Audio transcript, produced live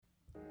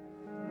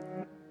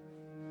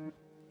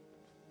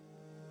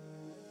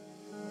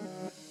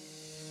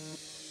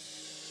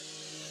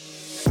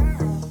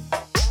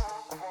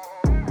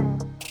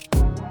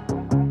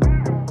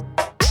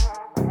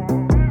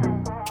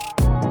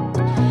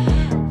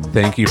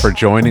Thank you for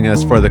joining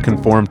us for the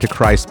Conform to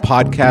Christ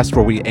podcast,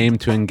 where we aim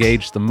to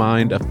engage the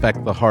mind,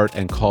 affect the heart,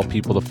 and call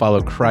people to follow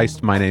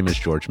Christ. My name is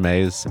George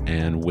Mays,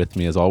 and with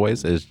me, as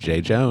always, is Jay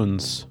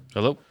Jones.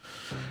 Hello.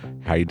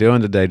 How you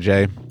doing today,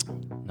 Jay?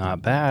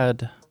 Not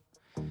bad.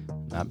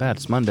 Not bad.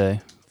 It's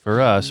Monday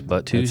for us,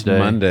 but Tuesday. It's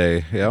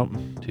Monday, yep.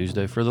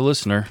 Tuesday for the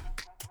listener.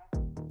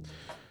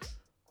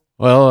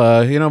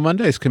 Well,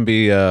 Mondays can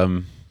be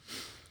a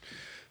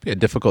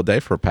difficult day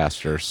for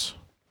pastors.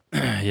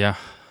 Yeah,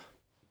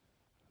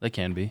 they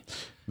can be.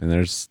 And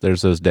there's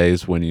those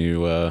days when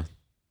you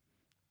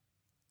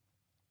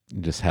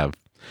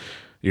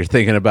you're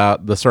thinking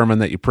about the sermon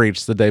that you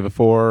preached the day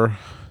before.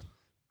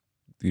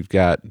 You've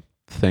got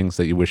things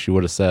that you wish you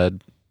would have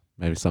said,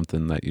 maybe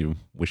something that you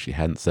wish you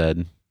hadn't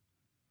said.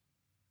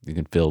 You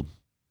can feel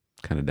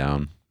kind of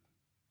down.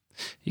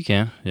 You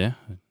can, yeah.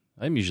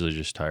 I'm usually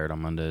just tired on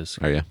Mondays.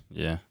 Are you?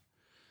 Yeah.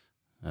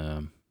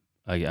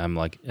 I'm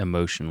like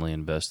emotionally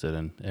invested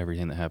in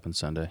everything that happens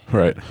Sunday.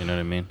 Right. You know what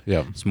I mean?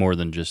 Yeah. It's more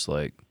than just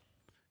like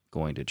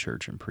going to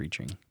church and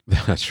preaching.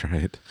 That's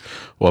right.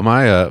 Well,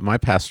 my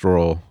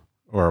pastoral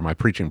or my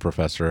preaching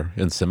professor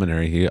in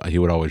seminary, he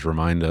would always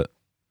remind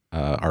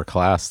our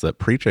class that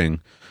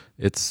preaching,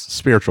 it's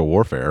spiritual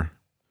warfare.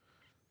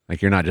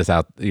 Like you don't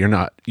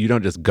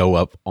just go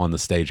up on the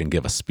stage and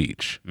give a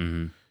speech.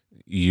 Mm-hmm.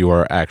 You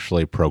are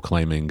actually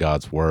proclaiming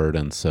God's word,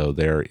 and so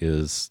there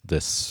is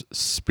this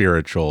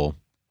spiritual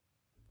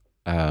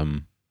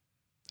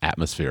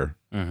atmosphere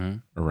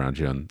around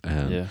you,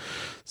 and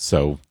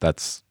so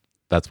that's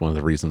one of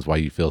the reasons why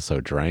you feel so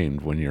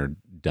drained when you're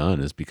done,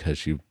 is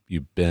because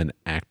you've been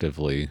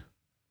actively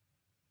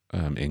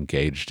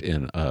engaged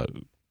in a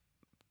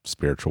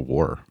spiritual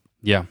war.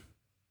 Yeah,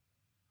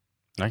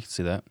 I can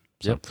see that.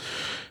 Yep.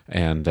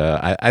 And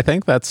I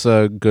think that's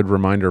a good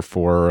reminder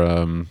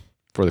for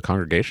the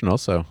congregation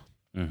also,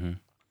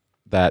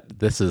 that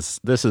this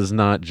is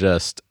not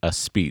just a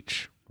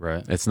speech.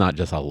 Right. It's not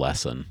just a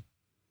lesson.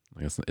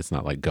 It's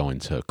not like going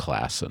to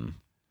class and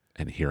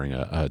hearing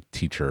a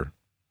teacher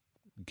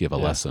give a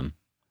lesson.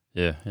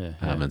 Yeah.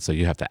 And so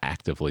you have to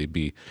actively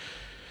be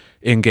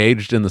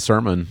engaged in the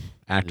sermon,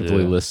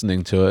 actively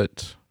listening to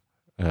it.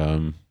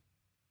 And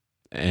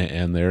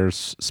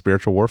there's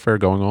spiritual warfare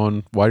going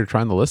on while you're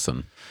trying to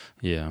listen.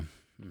 Yeah.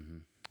 Mm-hmm.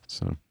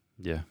 So.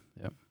 Yeah.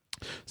 Yep.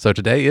 So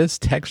today is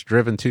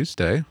Text-Driven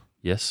Tuesday.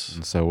 Yes.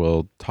 And so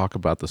we'll talk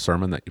about the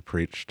sermon that you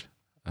preached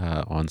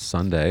on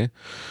Sunday.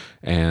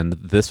 And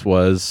this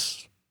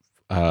was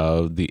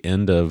the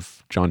end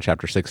of John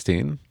chapter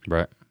 16.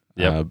 Right.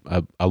 Yep.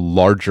 A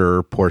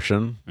larger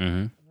portion.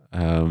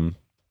 Mm-hmm.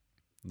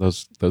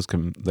 Those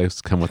come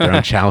with their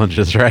own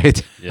challenges,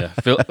 right? Yeah.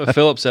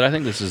 Philip said, I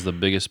think this is the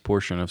biggest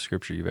portion of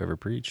Scripture you've ever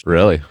preached.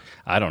 Really?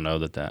 I don't know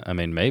that. I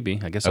mean, maybe.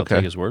 I guess I'll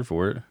take his word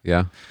for it.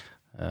 Yeah.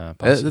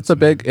 It's a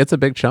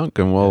big chunk,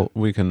 and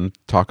we can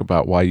talk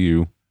about why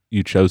you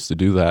chose to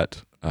do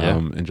that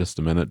in just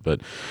a minute.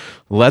 But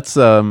let's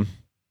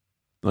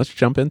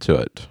jump into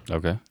it.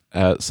 Okay.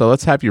 So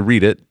let's have you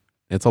read it.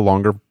 It's a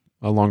longer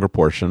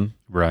portion.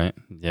 Right.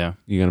 Yeah.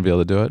 You gonna be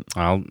able to do it?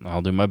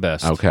 I'll do my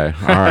best. Okay.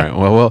 All right.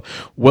 Well,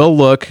 we'll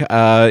look.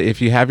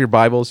 If you have your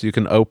Bibles, you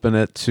can open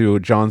it to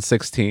John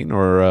 16,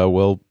 or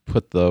we'll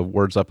put the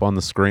words up on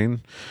the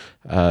screen.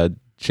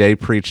 Jay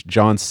preached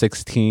John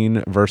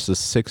 16 verses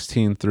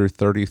 16 through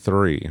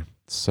 33.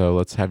 So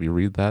let's have you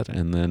read that,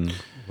 and then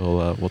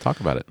we'll talk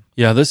about it.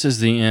 Yeah, this is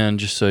the end,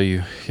 just so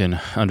you can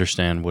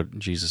understand what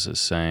Jesus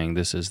is saying.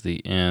 This is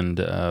the end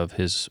of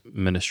his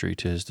ministry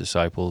to his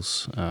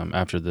disciples.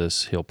 After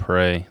this, he'll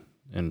pray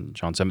in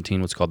John 17,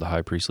 what's called the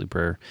high priestly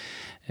prayer,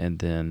 and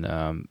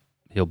then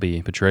he'll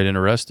be betrayed and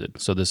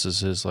arrested. So this is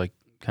his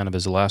kind of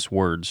his last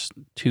words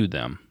to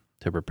them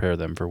to prepare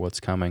them for what's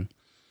coming.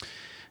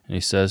 And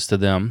he says to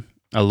them,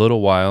 "A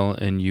little while,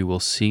 and you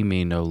will see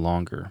me no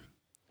longer.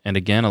 And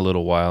again a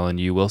little while, and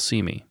you will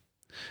see me."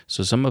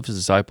 So some of his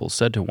disciples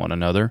said to one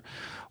another,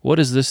 "What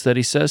is this that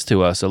he says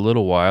to us, a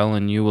little while,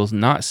 and you will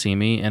not see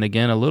me, and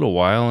again a little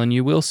while, and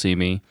you will see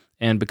me,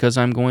 and because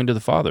I'm going to the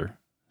Father?"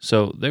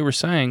 So they were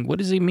saying, "What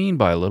does he mean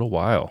by a little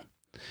while?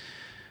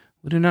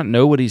 We do not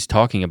know what he's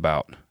talking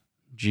about."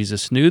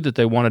 Jesus knew that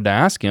they wanted to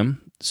ask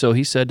him, so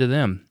he said to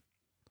them,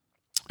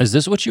 "Is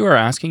this what you are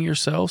asking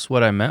yourselves,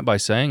 what I meant by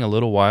saying, a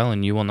little while,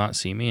 and you will not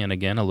see me, and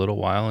again a little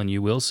while, and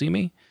you will see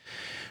me?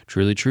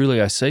 Truly,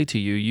 truly, I say to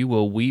you, you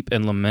will weep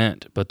and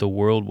lament, but the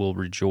world will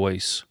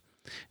rejoice.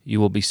 You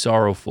will be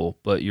sorrowful,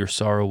 but your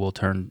sorrow will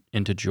turn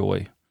into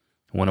joy.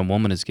 When a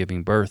woman is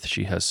giving birth,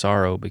 she has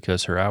sorrow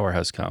because her hour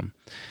has come.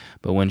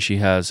 But when she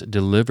has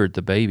delivered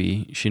the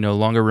baby, she no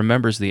longer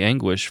remembers the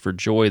anguish for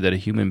joy that a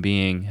human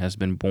being has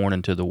been born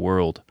into the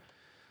world.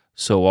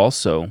 So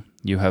also,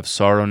 you have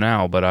sorrow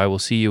now, but I will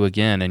see you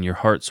again, and your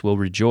hearts will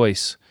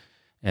rejoice,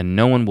 and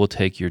no one will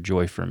take your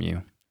joy from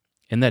you.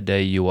 In that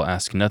day you will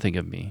ask nothing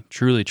of me.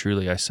 Truly,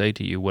 truly, I say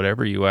to you,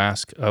 whatever you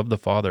ask of the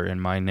Father in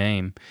my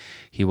name,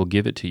 he will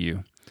give it to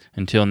you.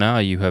 Until now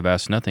you have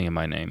asked nothing in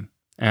my name.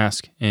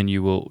 Ask, and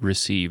you will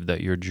receive,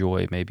 that your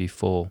joy may be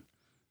full.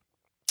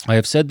 I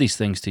have said these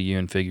things to you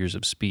in figures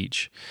of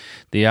speech.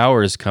 The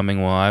hour is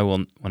coming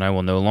when I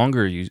will no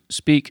longer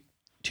speak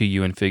to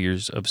you in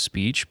figures of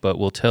speech, but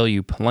will tell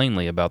you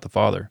plainly about the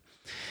Father.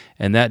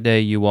 And that day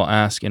you will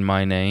ask in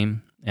my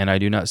name, and I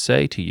do not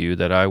say to you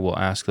that I will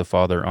ask the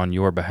Father on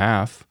your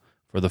behalf,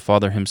 for the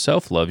Father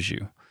himself loves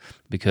you,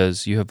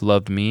 because you have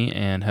loved me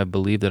and have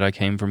believed that I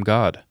came from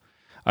God.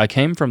 I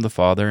came from the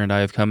Father, and I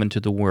have come into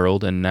the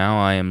world, and now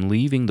I am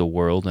leaving the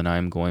world, and I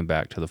am going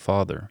back to the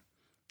Father.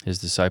 His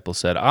disciples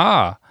said,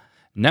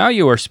 now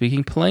you are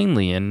speaking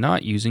plainly and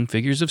not using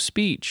figures of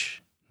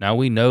speech. Now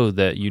we know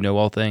that you know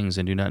all things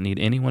and do not need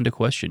anyone to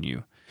question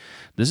you.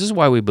 This is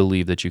why we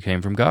believe that you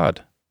came from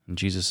God. And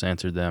Jesus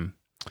answered them,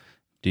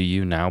 do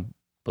you now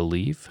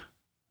believe?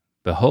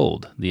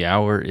 Behold, the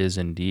hour is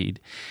indeed,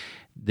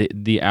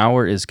 the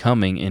hour is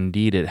coming,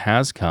 indeed it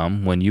has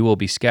come, when you will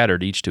be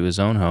scattered each to his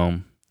own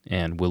home,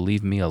 and will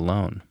leave me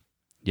alone.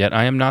 Yet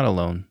I am not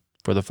alone,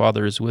 for the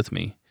Father is with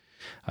me.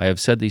 I have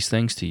said these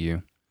things to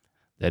you,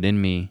 that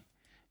in me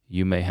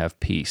you may have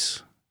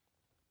peace.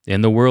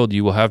 In the world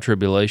you will have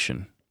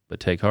tribulation, but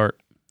take heart,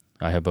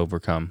 I have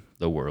overcome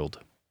the world.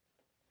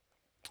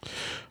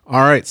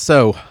 All right,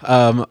 so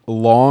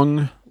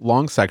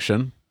long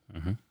section,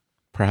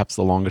 perhaps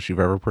the longest you've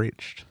ever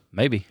preached.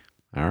 Maybe.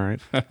 All right.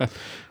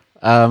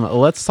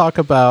 Let's talk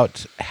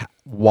about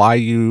why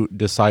you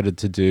decided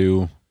to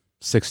do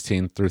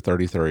 16 through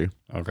 33.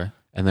 Okay.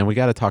 And then we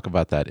got to talk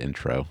about that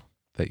intro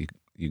that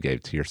you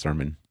gave to your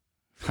sermon.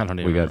 I don't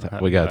even.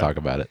 We got to talk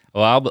about it.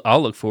 Well,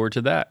 I'll look forward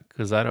to that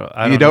because I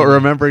don't. You don't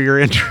remember your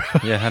intro?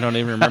 Yeah, I don't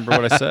even remember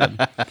what I said.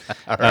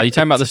 Right. You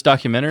talking about this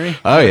documentary?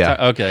 Oh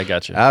yeah. Okay, I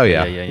got you. Oh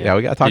yeah. Yeah,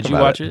 we got to talk about it. Did you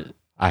watch it?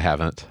 I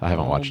haven't. I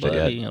haven't watched it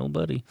yet. Oh,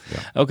 buddy.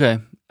 Yeah. Okay.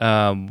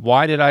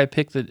 Why did I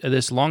pick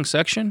this long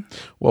section?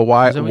 Well,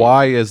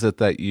 why is it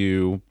that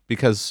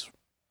because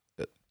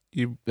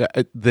the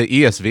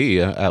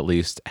ESV at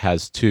least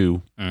has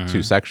two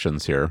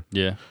sections here.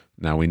 Yeah.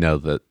 Now we know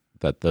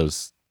that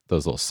those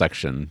little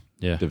section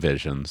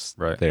divisions,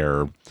 right,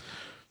 they're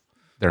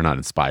not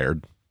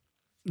inspired.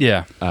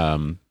 Yeah.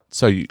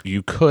 So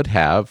you could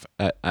have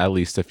at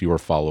least if you were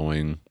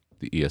following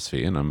the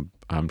ESV, and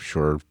I'm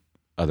sure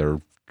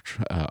other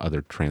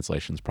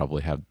translations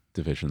probably have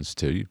divisions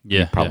too.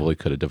 You probably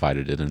could have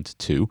divided it into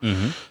two.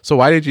 So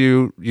why did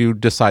you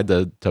decide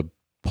to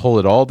pull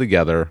it all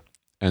together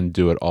and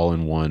do it all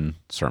in one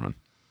sermon?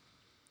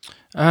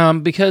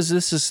 Because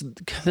this is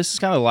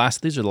kind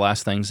of these are the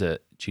last things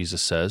that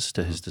Jesus says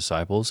to his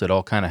disciples. It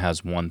all kind of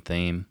has one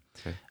theme.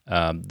 Okay.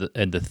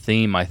 And the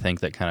theme, I think,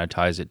 that kind of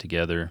ties it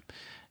together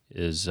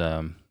is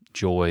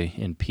joy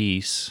and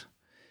peace.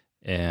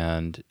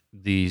 And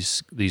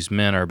these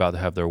men are about to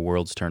have their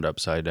worlds turned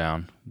upside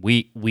down.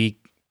 We've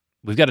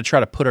got to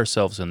try to put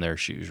ourselves in their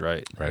shoes,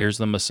 right? Here's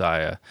the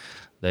Messiah.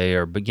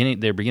 They're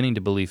beginning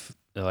to believe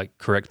like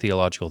correct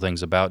theological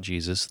things about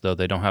Jesus, though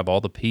they don't have all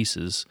the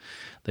pieces.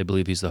 They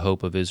believe he's the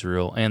hope of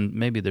Israel, and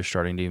maybe they're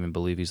starting to even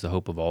believe he's the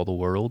hope of all the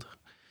world.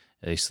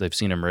 They've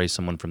seen him raise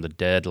someone from the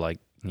dead, like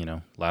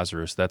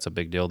Lazarus. That's a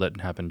big deal. That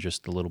happened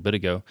just a little bit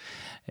ago,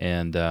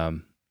 and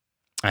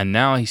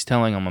now he's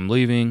telling them, "I'm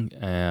leaving,"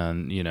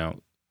 and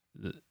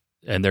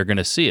and they're going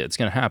to see it. It's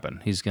going to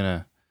happen. He's going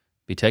to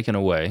be taken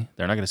away.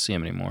 They're not going to see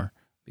him anymore.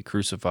 Be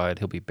crucified.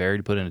 He'll be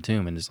buried, put in a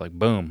tomb, and it's like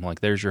boom,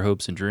 like there's your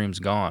hopes and dreams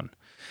gone.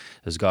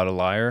 Is God a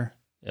liar?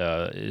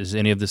 Is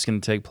any of this going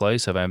to take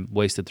place? Have I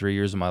wasted 3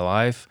 years of my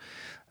life?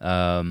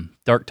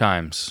 Dark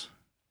times.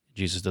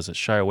 Jesus doesn't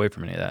shy away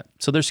from any of that.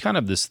 So there's kind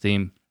of this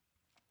theme.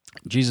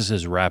 Jesus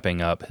is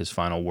wrapping up his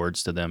final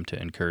words to them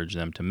to encourage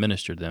them, to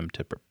minister to them,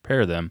 to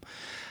prepare them.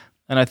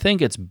 And I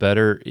think it's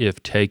better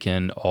if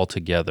taken all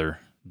together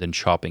than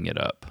chopping it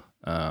up.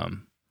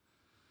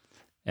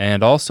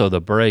 And also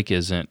the break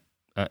isn't,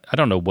 I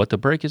don't know what the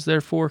break is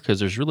there for,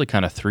 because there's really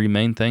kind of three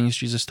main things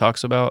Jesus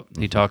talks about.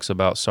 He talks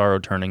about sorrow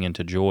turning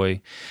into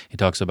joy. He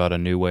talks about a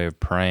new way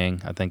of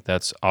praying. I think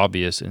that's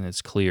obvious and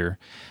it's clear.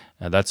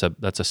 That's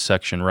a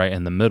section right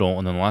in the middle.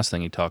 And then the last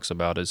thing he talks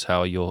about is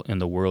how in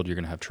the world you're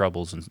going to have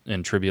troubles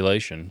and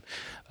tribulation,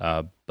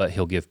 but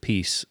he'll give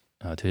peace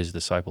to his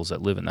disciples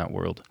that live in that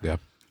world. Yeah.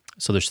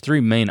 So there's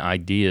three main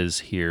ideas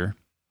here,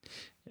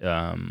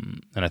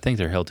 and I think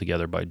they're held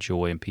together by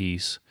joy and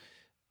peace.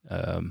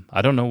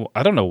 I don't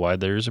know why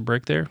there is a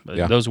break there.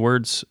 But those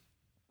words,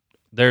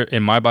 there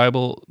in my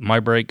Bible, my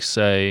breaks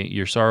say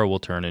your sorrow will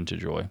turn into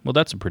joy. Well,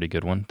 that's a pretty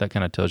good one. That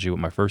kind of tells you what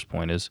my first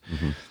point is.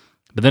 Mm-hmm.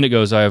 But then it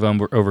goes, I have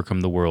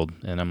overcome the world,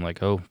 and I'm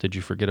like, oh, did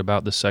you forget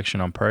about this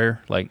section on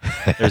prayer? Like,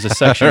 there's a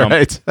section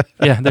right.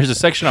 there's a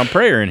section on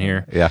prayer in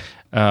here. Yeah.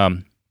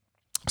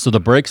 So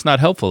the break's not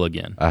helpful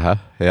again.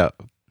 Yeah.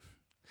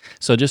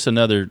 So just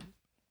another,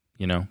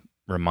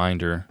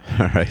 reminder.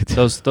 All right.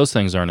 Those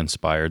things aren't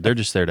inspired. They're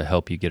just there to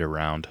help you get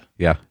around.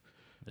 Yeah.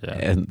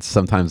 And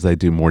sometimes they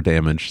do more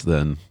damage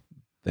than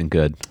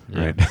good.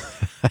 Yeah.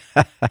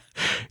 Right.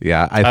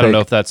 Yeah. I don't know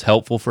if that's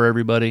helpful for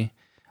everybody.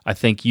 I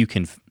think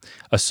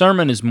a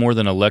sermon is more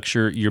than a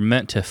lecture. You're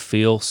meant to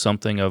feel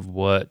something of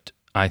what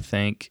I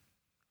think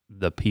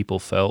the people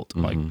felt.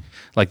 Mm-hmm.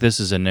 Like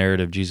this is a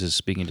narrative Jesus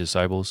speaking to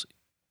disciples.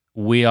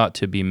 we ought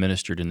to be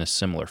ministered in a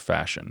similar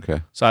fashion.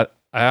 Okay. So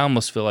I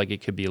almost feel like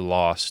it could be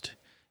lost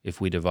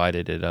if we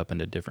divided it up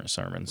into different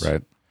sermons.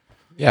 Right.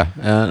 Yeah,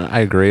 and I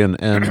agree, and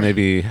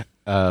maybe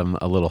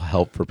a little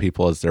help for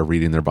people as they're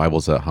reading their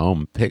Bibles at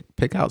home.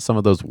 Pick out some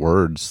of those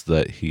words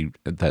that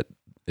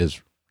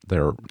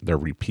they're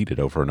repeated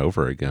over and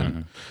over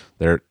again.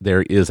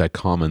 There is a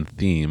common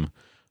theme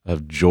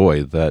of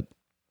joy that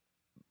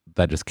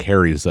just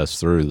carries us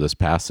through this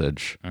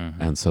passage,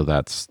 and so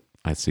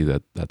I see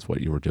that's what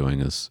you were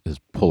doing is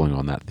pulling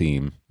on that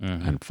theme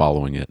and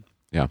following it.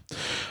 Yeah.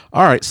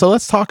 All right. So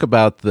let's talk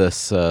about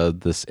this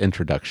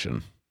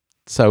introduction.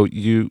 So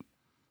you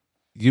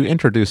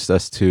introduced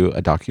us to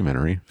a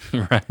documentary,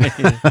 Right.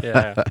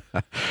 Yeah.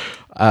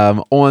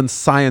 on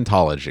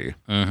Scientology.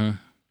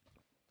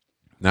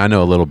 Now I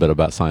know a little bit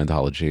about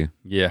Scientology,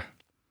 Yeah.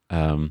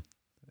 and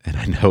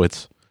I know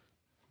it's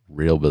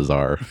real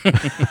bizarre.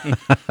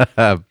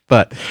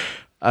 But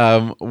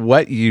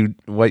what you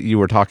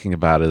were talking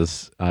about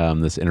is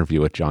this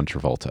interview with John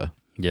Travolta,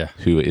 Yeah.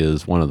 who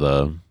is one of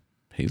the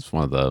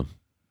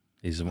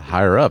He's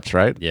higher ups,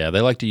 right? Yeah,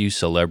 they like to use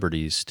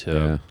celebrities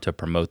Yeah. to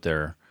promote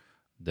their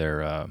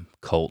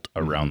cult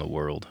around the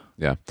world.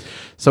 Yeah.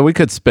 So we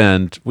could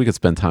spend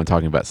time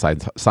talking about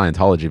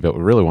Scientology, but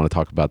we really want to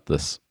talk about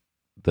this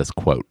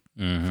quote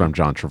from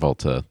John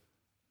Travolta.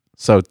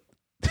 So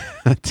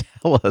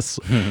tell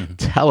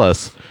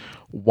us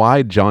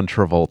why John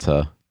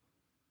Travolta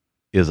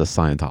is a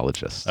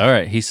Scientologist. All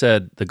right, he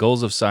said the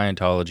goals of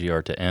Scientology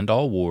are to end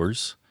all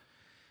wars,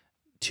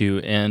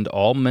 to end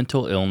all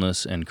mental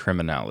illness and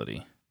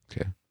criminality.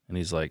 Okay. And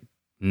he's like,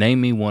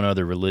 name me one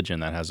other religion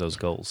that has those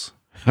goals.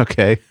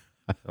 Okay.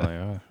 I'm like,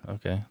 oh,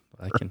 okay,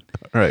 I can.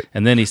 All right.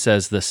 And then he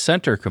says the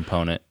center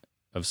component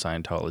of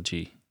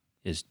Scientology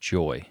is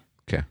joy.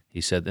 Okay. He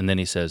said, and then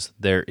he says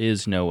there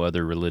is no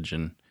other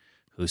religion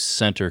whose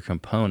center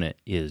component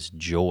is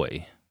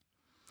joy.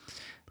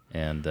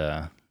 And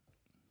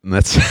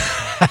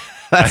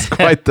That's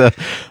quite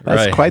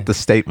the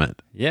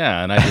statement.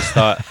 yeah, and I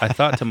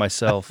thought to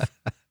myself,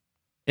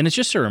 and it's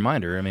just a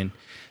reminder. I mean,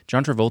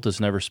 John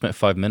Travolta's never spent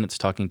 5 minutes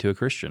talking to a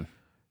Christian.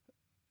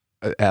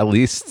 At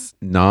least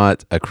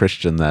not a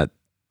Christian that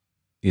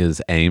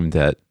is aimed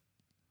at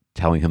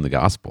telling him the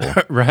gospel.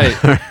 Right.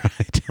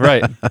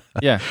 Right.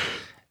 Yeah.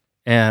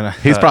 And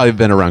He's probably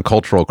been around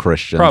cultural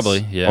Christians. Probably,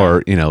 yeah.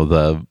 Or,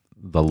 the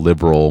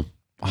liberal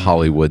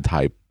Hollywood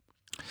type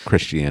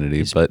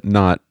Christianity, but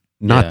not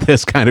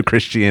this kind of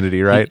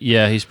Christianity, right?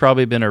 He's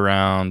probably been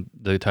around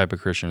the type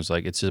of Christians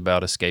like it's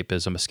about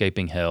escapism,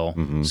 escaping hell,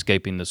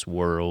 escaping this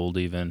world,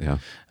 even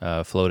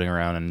floating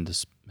around in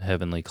this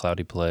heavenly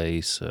cloudy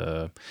place,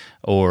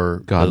 or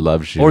God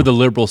loves you, or the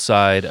liberal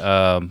side,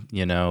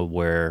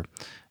 where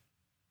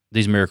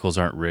these miracles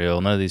aren't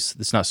real. None of these.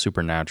 It's not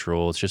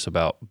supernatural. It's just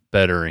about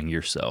bettering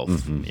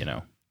yourself.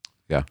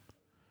 Yeah.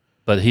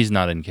 But he's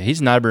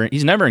never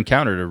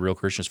encountered a real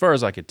Christian, as far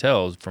as I could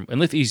tell.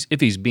 And if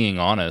he's being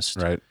honest,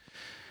 right?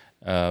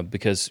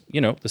 Because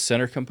the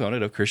center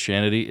component of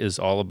Christianity is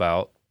all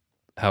about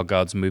how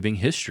God's moving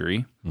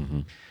history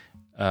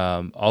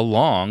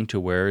along to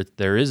where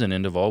there is an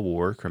end of all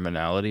war,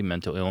 criminality,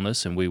 mental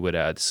illness, and we would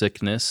add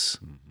sickness,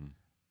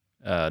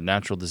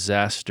 natural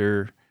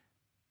disaster,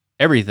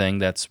 everything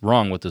that's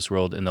wrong with this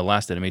world, and the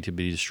last enemy to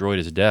be destroyed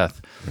is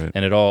death. Right.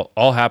 And it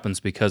all happens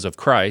because of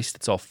Christ.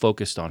 It's all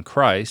focused on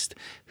Christ,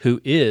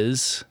 who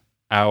is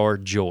our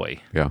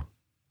joy. Yeah.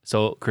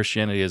 So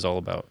Christianity is all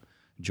about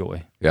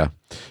joy. Yeah.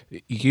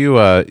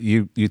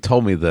 You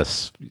told me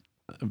this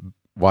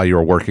while you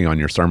were working on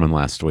your sermon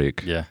last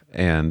week. Yeah.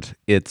 And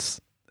it's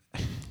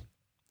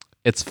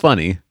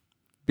funny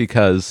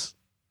because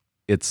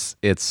it's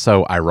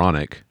so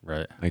ironic.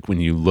 Right. Like when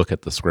you look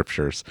at the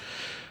scriptures,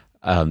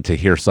 to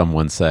hear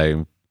someone say,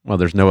 well,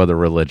 there's no other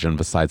religion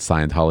besides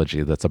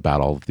Scientology that's about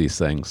all of these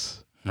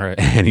things. Right.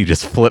 And you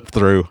just flip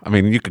through. I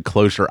mean, you could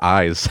close your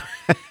eyes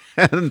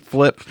and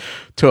flip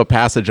to a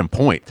passage and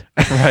point.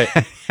 Right.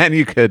 And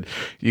you could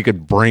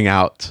bring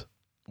out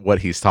what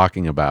he's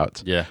talking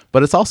about. Yeah.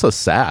 But it's also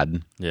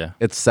sad. Yeah.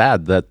 It's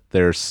sad that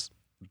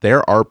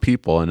there are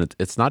people, and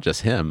it's not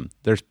just him.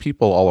 There's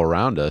people all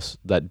around us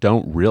that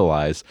don't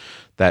realize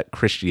that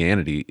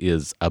Christianity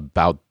is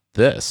about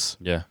this.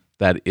 Yeah.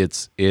 That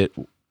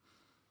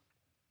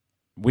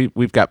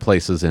we've got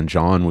places in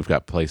John, we've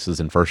got places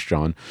in 1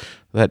 John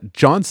that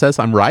John says,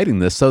 I'm writing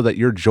this so that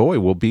your joy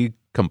will be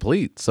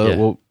complete,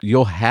 so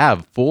you'll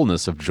have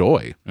fullness of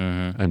joy.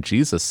 And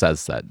Jesus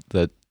says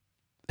that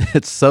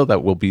it's so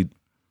that we'll be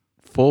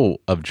full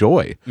of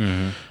joy.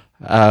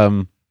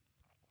 And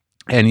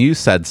you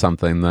said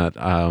something that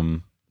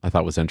I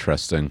thought was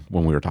interesting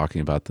when we were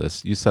talking about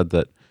this. You said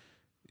that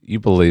you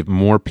believe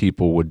more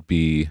people would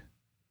be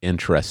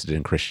interested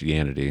in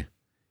Christianity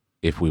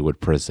if we would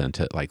present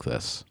it like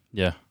this.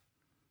 Yeah,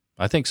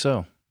 I think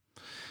so.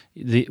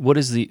 What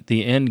is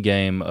the end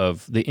game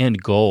of the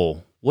end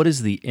goal? What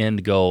is the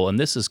end goal? And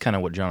this is kind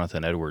of what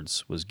Jonathan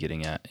Edwards was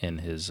getting at in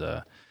his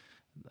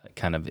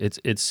kind of.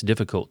 It's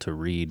difficult to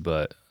read,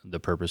 but the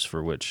purpose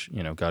for which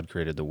God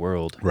created the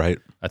world. Right.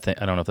 I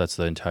don't know if that's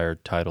the entire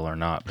title or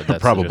not, but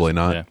that's Probably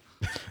not.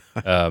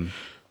 Yeah.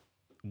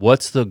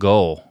 What's the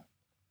goal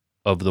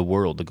of the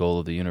world? The goal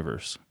of the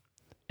universe,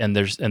 and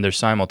they're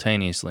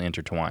simultaneously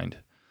intertwined.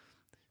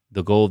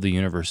 The goal of the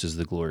universe is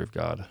the glory of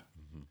God,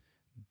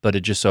 but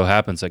it just so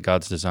happens that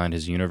God's designed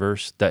His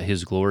universe, that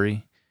His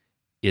glory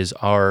is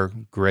our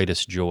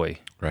greatest joy.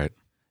 Right.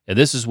 And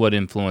this is what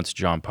influenced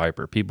John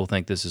Piper. People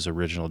think this is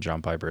original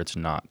John Piper. It's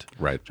not.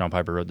 Right. John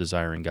Piper wrote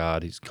Desiring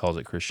God. He calls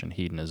it Christian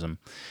hedonism.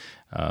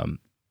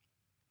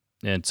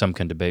 And some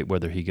can debate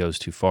whether he goes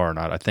too far or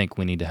not. I think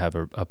we need to have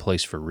a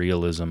place for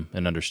realism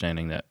and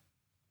understanding that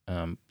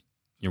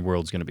your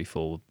world's going to be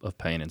full of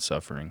pain and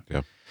suffering.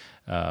 Yeah.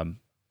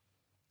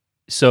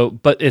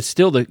 But it's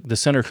still the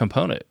center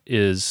component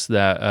is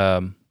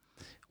that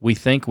we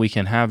think we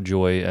can have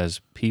joy as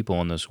people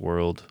in this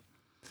world,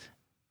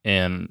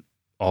 and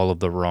all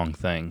of the wrong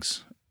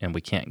things, and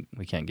we can't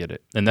get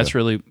it. And that's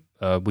really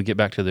we get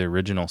back to the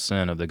original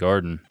sin of the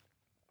garden.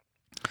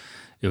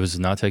 It was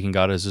not taking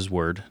God as His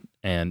word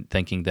and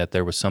thinking that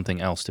there was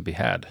something else to be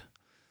had.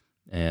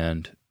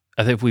 And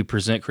I think if we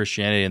present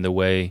Christianity in the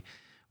way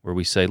where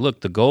we say,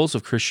 look, the goals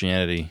of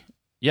Christianity,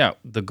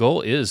 the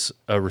goal is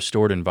a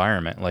restored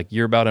environment. Like,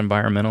 you're about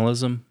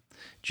environmentalism.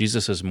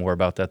 Jesus is more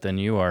about that than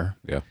you are.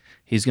 Yeah.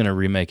 He's going to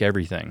remake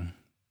everything,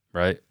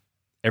 right?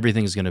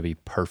 Everything's going to be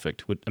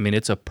perfect. I mean,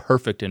 it's a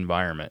perfect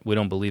environment. We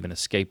don't believe in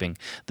escaping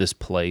this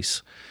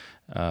place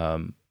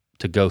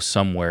to go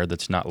somewhere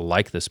that's not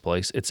like this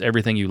place. It's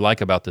everything you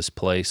like about this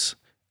place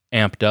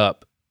amped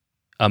up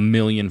a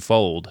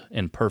millionfold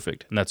and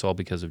perfect. And that's all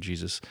because of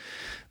Jesus.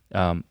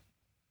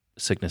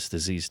 Sickness,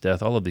 disease,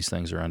 death, all of these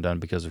things are undone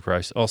because of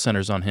Christ. All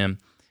centers on Him.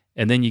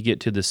 And then you get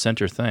to the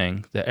center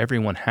thing that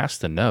everyone has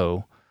to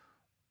know.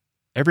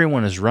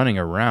 Everyone is running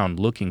around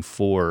looking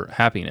for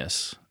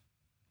happiness.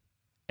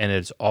 And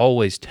it's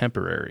always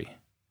temporary.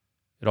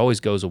 It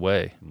always goes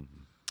away.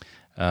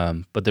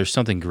 Mm-hmm. But there's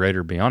something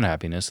greater beyond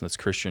happiness, and that's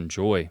Christian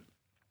joy.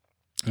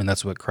 And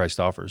that's what Christ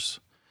offers,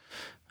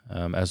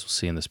 as we'll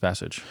see in this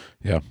passage.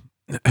 Yeah.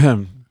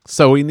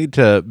 So we need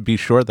to be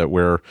sure that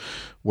we're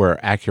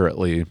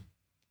accurately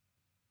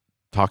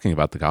talking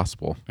about the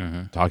gospel,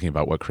 talking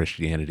about what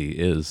Christianity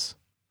is.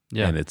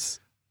 Yeah. And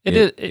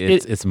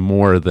it's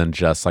more than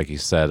just, like you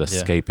said,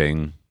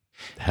 escaping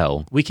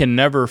hell. We can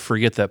never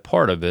forget that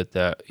part of it,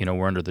 that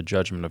we're under the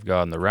judgment of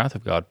God and the wrath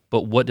of God.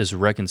 But what does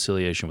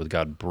reconciliation with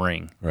God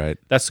bring? Right.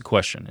 That's the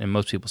question. And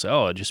most people say,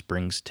 "Oh, it just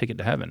brings ticket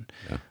to heaven."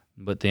 Yeah.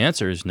 But the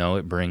answer is no.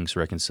 It brings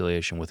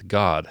reconciliation with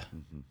God,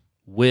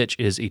 which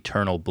is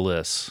eternal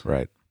bliss.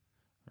 Right.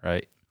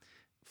 Right.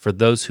 For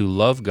those who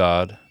love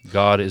God,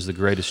 God is the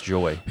greatest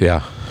joy.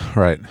 Yeah.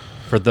 Right.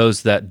 For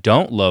those that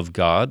don't love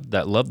God,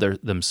 that love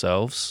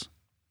themselves,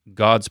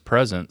 God's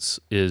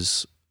presence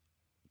is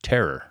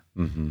terror.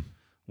 Mm-hmm.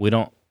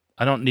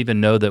 I don't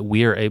even know that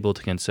we are able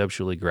to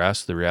conceptually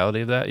grasp the reality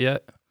of that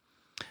yet,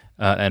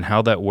 and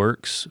how that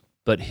works.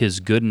 But His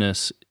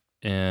goodness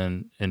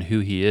and who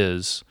He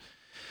is,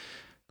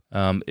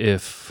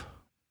 if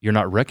you're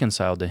not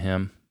reconciled to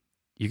Him,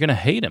 you're going to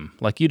hate Him.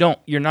 Like,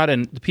 you're not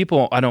in, the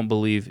people, I don't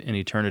believe in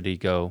eternity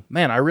go,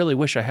 man, I really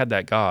wish I had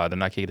that God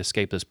and I could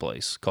escape this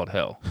place called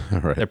hell.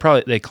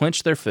 Right. They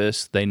clench their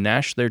fists, they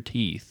gnash their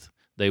teeth,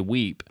 they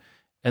weep,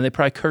 and they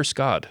probably curse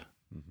God.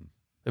 Mm-hmm.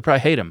 They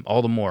probably hate Him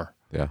all the more.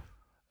 Yeah.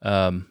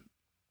 But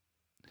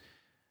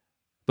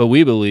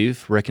we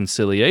believe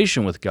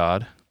reconciliation with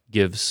God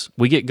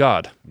we get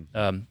God.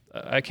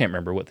 I can't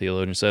remember what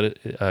theologian said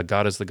it.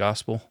 God is the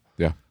gospel.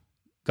 Yeah.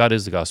 God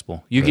is the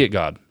gospel. You get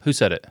God. Who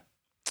said it?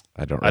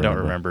 I don't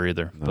remember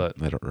either. No,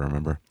 but I don't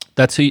remember.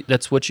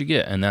 That's what you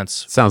get, and it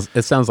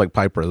sounds like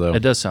Piper, though.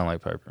 It does sound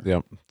like Piper.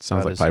 Yep.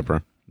 Sounds like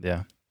Piper.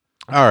 Yeah.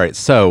 All right.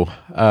 So,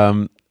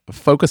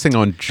 focusing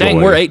on joy.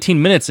 Dang, we're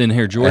 18 minutes in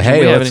here, George.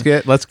 Hey,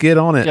 let's get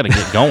on it. You got to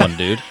get going,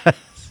 dude.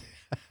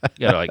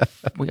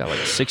 We got like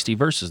 60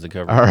 verses to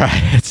cover. All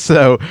right.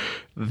 So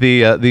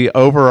the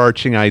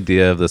overarching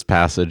idea of this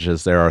passage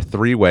is there are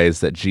 3 ways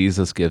that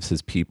Jesus gives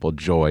His people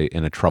joy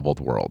in a troubled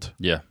world.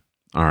 Yeah.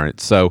 All right.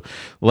 So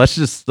let's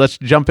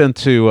jump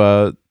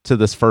into to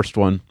this first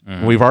one.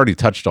 Mm-hmm. We've already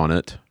touched on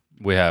it.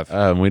 We have.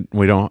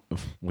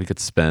 We could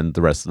spend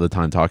the rest of the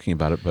time talking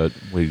about it, but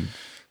we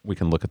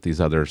can look at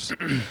these others.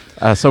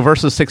 So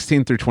verses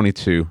 16 through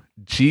 22,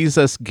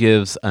 Jesus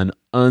gives an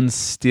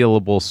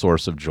unstealable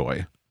source of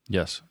joy.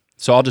 Yes.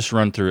 So I'll just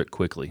run through it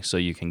quickly so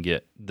you can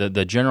get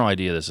the general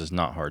idea of this is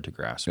not hard to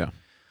grasp. Yeah.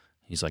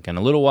 He's like, in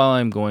a little while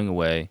I'm going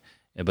away,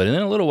 but in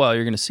a little while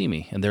you're going to see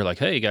me. And they're like,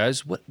 hey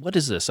guys, what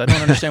is this? I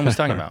don't understand what he's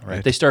talking about.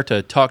 Right? They start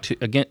to talk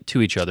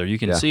to each other. You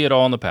can see it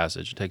all in the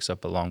passage. It takes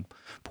up a long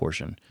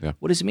portion. Yeah.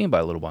 What does he mean by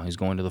a little while? He's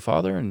going to the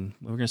Father and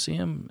we're going to see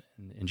Him.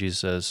 And Jesus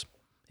says,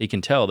 he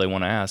can tell they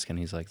want to ask. And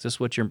He's like, is this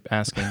what you're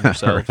asking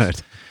yourselves?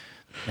 Right.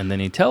 And then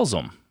He tells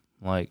them,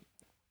 like,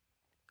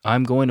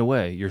 I'm going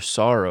away. Your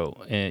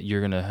sorrow, and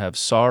you're going to have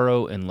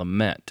sorrow and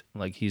lament.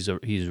 Like he's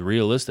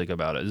realistic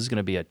about it. This is going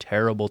to be a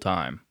terrible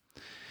time.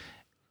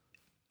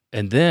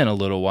 And then a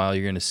little while,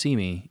 you're going to see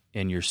me,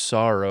 and your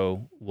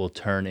sorrow will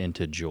turn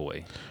into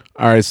joy.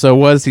 All right, so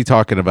what is he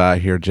talking about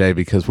here, Jay?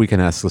 Because we can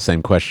ask the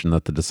same question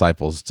that the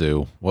disciples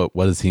do. What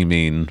does he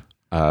mean,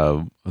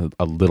 a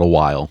little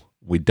while?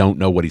 We don't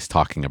know what he's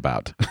talking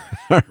about,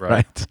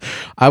 right?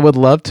 I would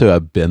love to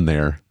have been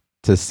there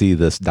to see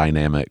this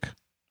dynamic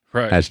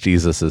as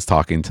Jesus is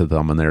talking to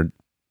them, and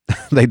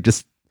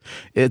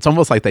it's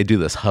almost like they do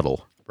this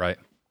huddle. Right.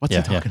 What's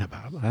he talking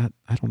about?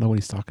 I don't know what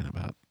he's talking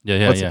about.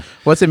 Yeah.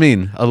 What's it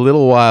mean? A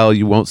little while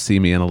you won't see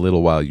me, and a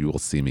little while you will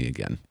see me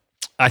again.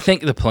 I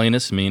think the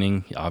plainest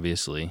meaning,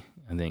 obviously,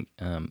 I think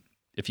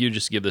if you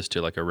just give this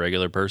to like a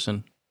regular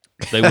person,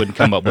 they wouldn't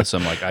come up with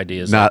some like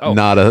ideas. Not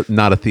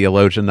a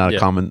theologian, not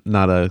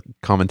a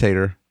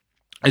commentator.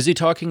 Is he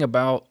talking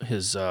about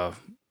his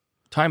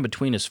time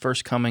between his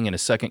first coming and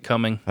his second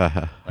coming?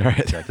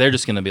 Right. They're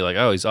just going to be like,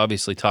 oh, he's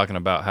obviously talking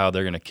about how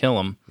they're going to kill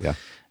him. Yeah.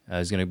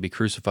 He's going to be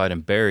crucified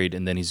and buried,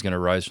 and then he's going to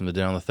rise from the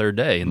dead on the third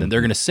day. And then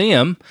they're going to see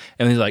him,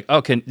 and he's like,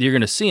 okay, you're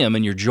going to see him,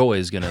 and your joy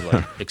is going to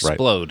like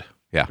explode.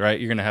 Yeah. Right?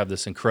 You're going to have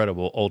this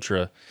incredible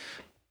ultra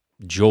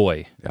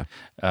joy. Yeah.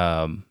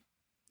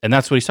 And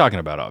that's what he's talking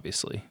about,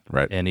 obviously.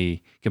 Right. And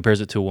he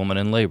compares it to a woman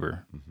in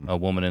labor. Mm-hmm. A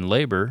woman in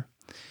labor,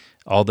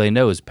 all they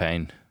know is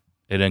pain.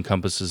 It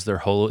encompasses their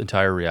whole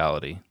entire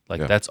reality.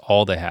 Like that's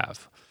all they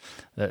have.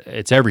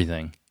 It's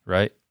everything,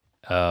 right?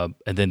 And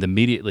then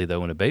immediately,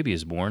 though, when a baby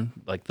is born,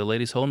 like the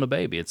lady's holding a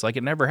baby. It's like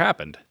it never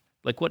happened.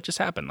 Like what just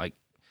happened?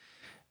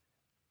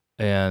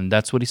 And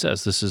that's what he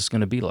says this is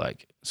going to be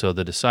like. So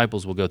the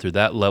disciples will go through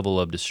that level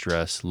of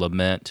distress,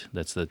 lament.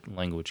 That's the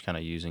language kind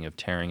of using of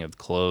tearing of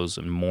clothes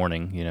and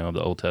mourning, of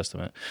the Old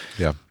Testament.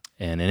 Yeah.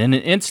 And in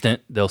an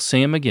instant, they'll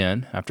see him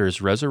again after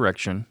his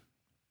resurrection,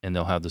 and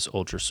they'll have this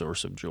ultra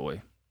source of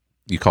joy.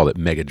 You called it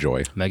mega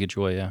joy. Mega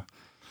joy, yeah.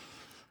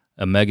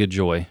 A mega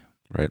joy.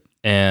 Right.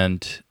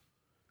 And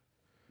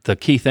the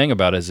key thing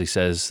about it is he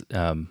says,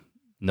 no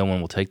one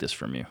will take this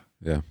from you.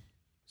 Yeah.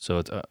 So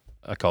it's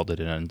I called it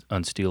an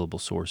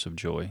unstealable source of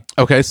joy.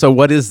 Okay, so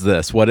what is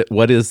this?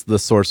 What is the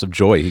source of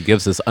joy? He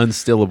gives this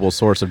unstealable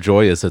source of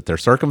joy. Is it their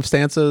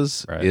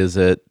circumstances? Right. Is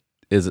it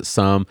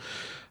some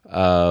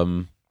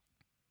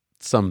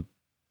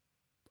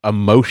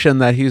emotion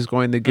that he's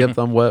going to give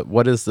them?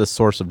 What is the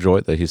source of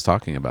joy that he's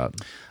talking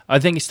about? I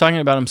think he's talking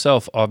about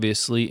himself,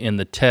 obviously, in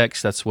the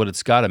text. That's what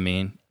it's got to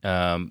mean.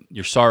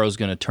 Your sorrow is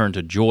going to turn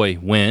to joy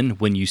when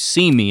you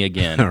see me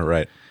again.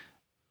 Right.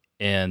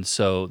 And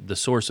so the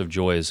source of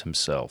joy is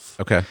himself.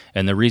 Okay.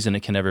 And the reason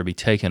it can never be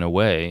taken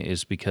away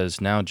is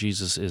because now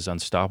Jesus is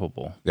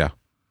unstoppable. Yeah.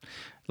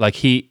 Like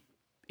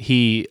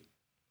he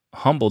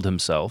humbled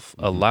himself,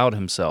 allowed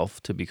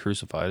himself to be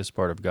crucified as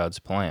part of God's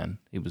plan.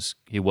 He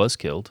was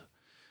killed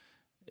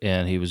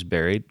and he was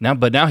buried.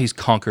 But now he's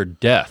conquered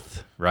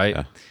death, right?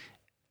 Yeah.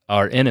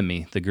 Our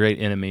enemy, the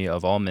great enemy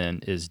of all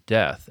men, is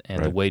death, and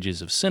Right. the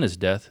wages of sin is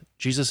death.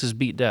 Jesus has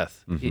beat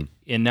death,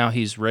 and now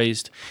he's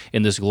raised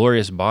in this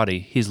glorious body.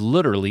 He's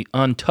literally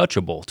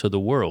untouchable to the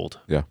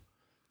world. Yeah.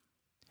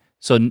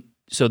 So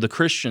the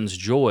Christian's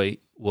joy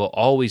will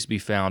always be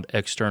found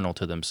external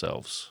to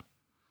themselves.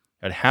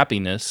 And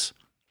happiness,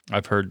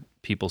 I've heard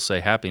people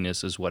say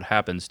happiness is what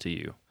happens to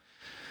you,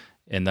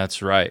 and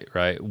that's right.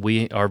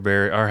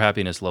 Our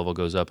happiness level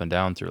goes up and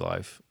down through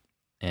life.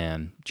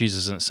 And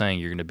Jesus isn't saying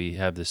you're going to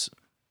have this.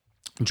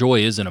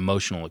 Joy is an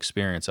emotional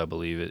experience, I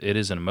believe. It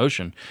is an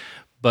emotion,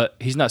 but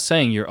he's not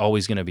saying you're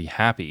always going to be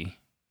happy.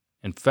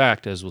 In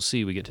fact, as we'll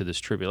see, we get to this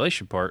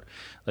tribulation part,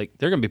 like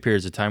there are going to be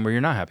periods of time where you're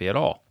not happy at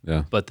all.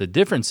 Yeah. But the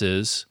difference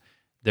is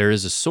there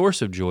is a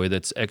source of joy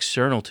that's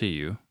external to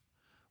you,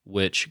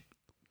 which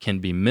can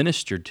be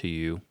ministered to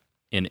you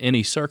in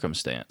any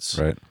circumstance.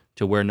 Right.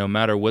 To where no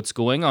matter what's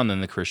going on in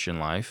the Christian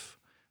life,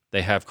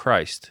 they have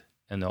Christ,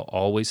 and they'll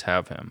always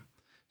have him.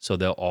 So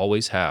they'll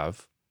always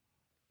have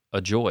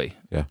a joy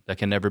that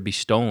can never be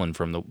stolen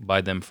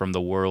by them from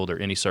the world or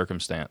any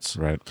circumstance.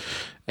 Right.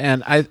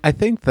 And I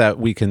think that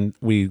we can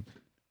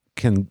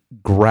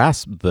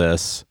grasp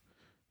this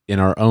in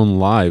our own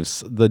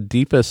lives. The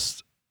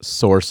deepest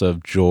source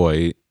of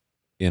joy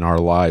in our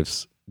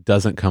lives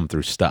doesn't come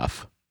through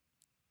stuff.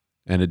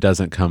 And it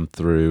doesn't come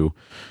through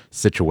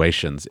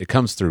situations. It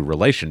comes through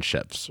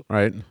relationships,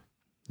 right?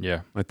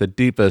 Yeah. Like the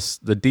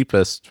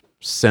deepest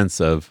sense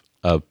of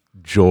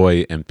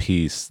joy and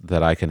peace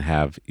that I can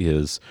have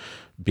is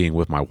being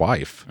with my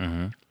wife.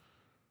 Mm-hmm.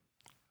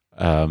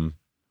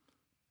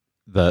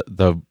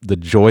 The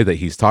joy that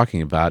he's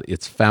talking about,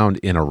 it's found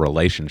in a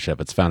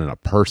relationship. It's found in a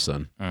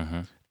person.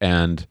 Mm-hmm.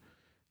 And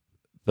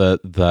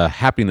the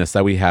happiness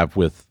that we have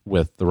with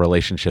the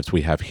relationships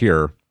we have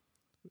here,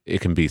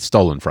 it can be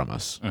stolen from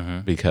us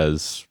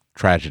because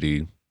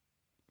tragedy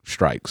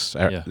strikes.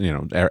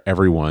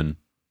 Everyone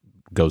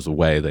goes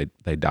away,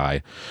 they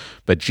die.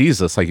 But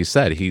Jesus, like you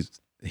said,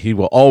 he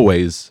will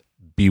always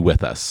be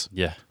with us.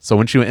 Yeah. So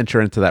once you enter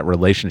into that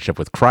relationship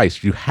with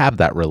Christ, you have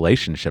that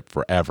relationship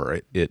forever.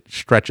 It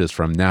stretches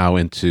from now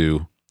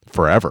into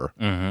forever,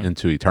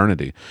 into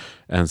eternity.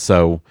 And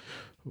so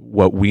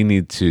what we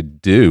need to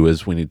do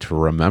is we need to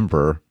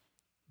remember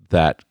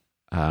that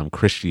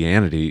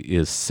Christianity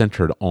is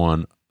centered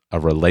on a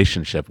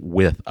relationship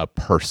with a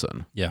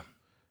person. Yeah.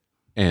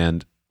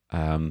 And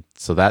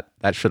so that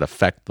should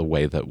affect the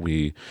way that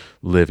we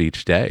live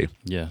each day.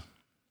 Yeah.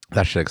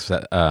 That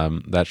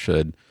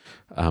should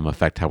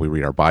affect how we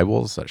read our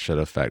Bibles. That should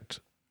affect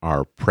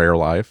our prayer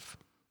life,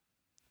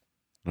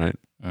 right?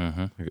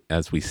 Mm-hmm.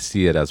 As we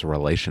see it as a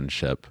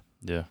relationship,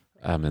 Yeah.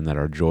 And that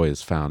our joy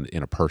is found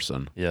in a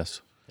person.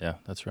 Yes. Yeah,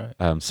 that's right.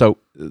 So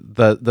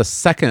the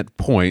second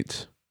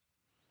point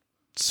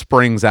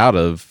springs out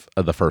of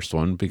the first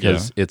one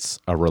because it's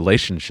a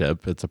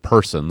relationship, it's a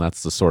person,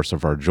 that's the source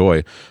of our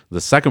joy.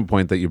 The second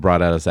point that you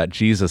brought out is that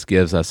Jesus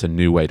gives us a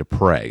new way to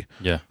pray.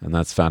 Yeah. And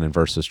that's found in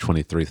verses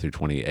 23 through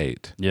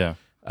 28. Yeah.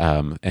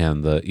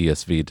 And the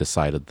ESV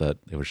decided that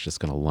it was just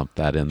going to lump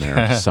that in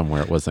there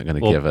somewhere. It wasn't going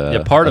to give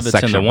a part of a it's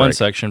in the section one break.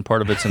 section,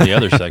 part of it's in the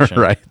other section.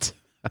 Right.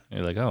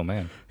 You're like, oh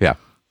man. Yeah.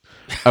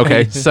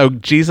 Okay, so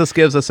Jesus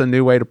gives us a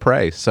new way to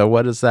pray. So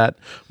what is that?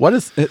 What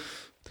is it?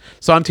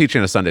 So I'm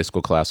teaching a Sunday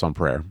school class on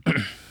prayer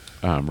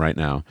right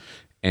now,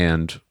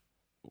 and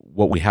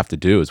what we have to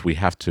do is we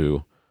have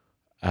to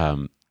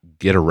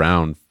get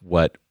around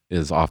what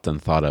is often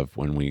thought of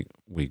when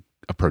we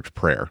approach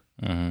prayer.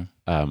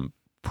 Mm-hmm.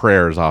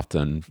 Prayer is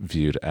often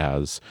viewed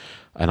as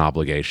an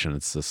obligation.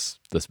 It's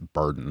this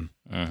burden.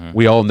 Mm-hmm.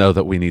 We all know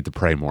that we need to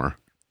pray more.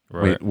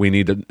 Right. We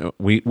need to.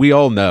 We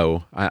all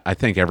know. I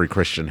think every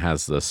Christian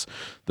has this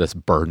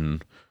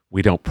burden.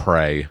 We don't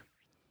pray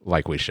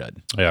like we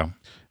should. Yeah.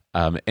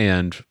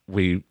 And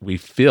we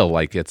feel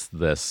like it's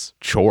this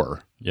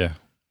chore. Yeah.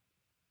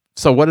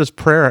 So what does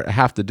prayer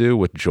have to do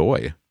with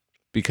joy?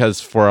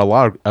 Because for a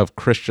lot of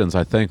Christians,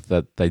 I think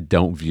that they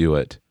don't view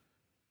it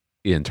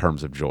in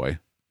terms of joy.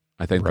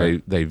 I think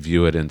they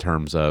view it in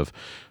terms of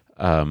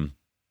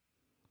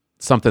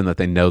something that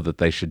they know that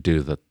they should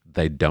do that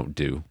they don't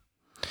do.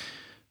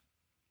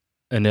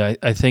 And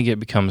I think it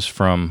becomes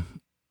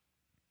from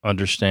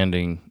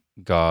understanding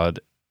God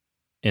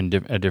in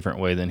a different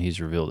way than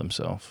He's revealed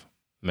Himself,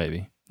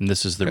 maybe. And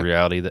this is the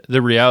reality.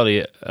 The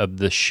reality of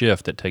the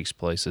shift that takes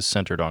place is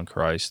centered on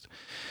Christ.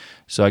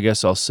 So I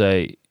guess I'll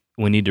say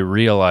we need to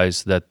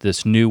realize that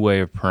this new way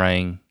of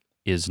praying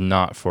is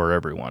not for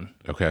everyone.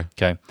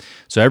 Okay.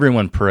 So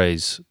everyone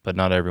prays, but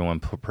not everyone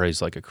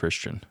prays like a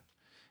Christian.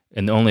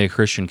 And only a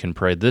Christian can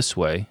pray this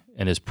way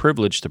and is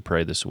privileged to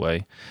pray this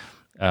way.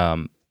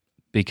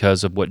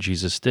 Because of what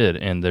Jesus did.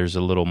 And there's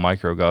a little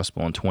micro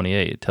gospel in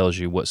 28. It tells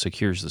you what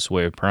secures this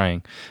way of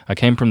praying. I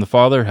came from the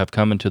Father, have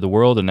come into the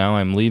world, and now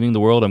I'm leaving the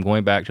world. I'm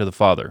going back to the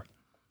Father.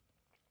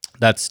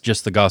 That's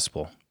just the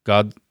gospel.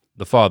 God,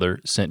 the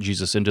Father, sent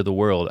Jesus into the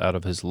world out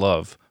of His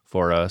love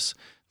for us,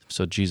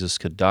 so Jesus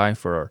could die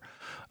for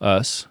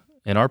us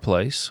in our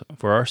place,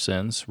 for our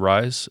sins,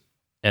 rise,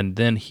 and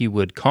then He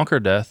would conquer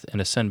death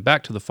and ascend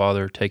back to the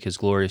Father, take His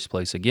glorious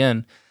place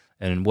again.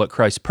 And what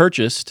Christ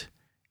purchased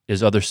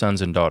is other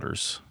sons and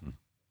daughters.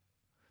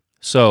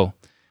 So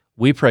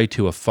we pray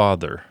to a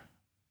Father.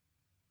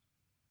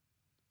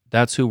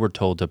 That's who we're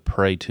told to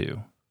pray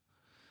to.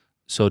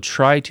 So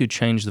try to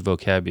change the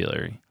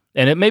vocabulary.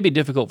 And it may be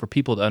difficult for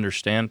people to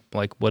understand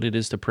like what it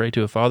is to pray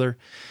to a Father,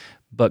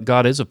 but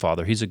God is a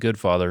Father. He's a good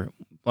Father.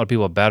 A lot of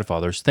people have bad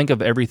fathers. Think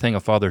of everything a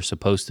father is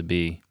supposed to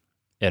be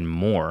and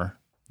more.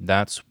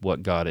 That's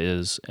what God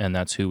is, and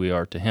that's who we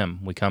are to Him.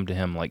 We come to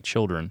Him like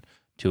children,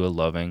 to a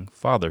loving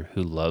Father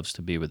who loves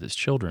to be with His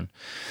children.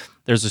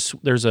 There's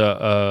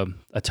a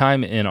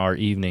time in our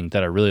evening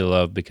that I really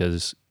love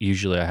because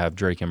usually I have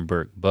Drake and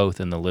Burke both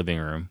in the living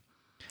room,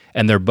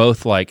 and they're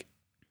both like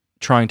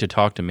trying to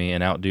talk to me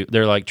and outdo.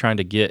 They're like trying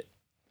to get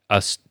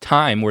a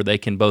time where they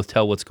can both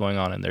tell what's going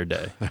on in their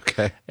day.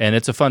 Okay. And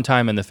it's a fun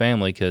time in the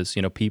family because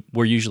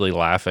we're usually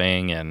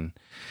laughing and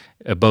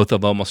both of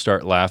them will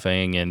start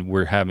laughing and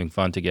we're having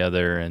fun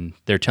together and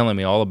they're telling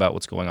me all about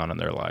what's going on in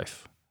their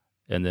life.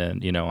 And then,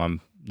 I'm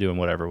doing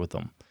whatever with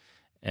them.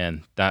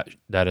 And that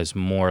is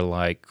more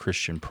like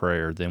Christian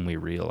prayer than we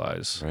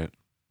realize. Right.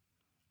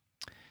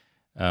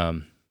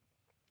 And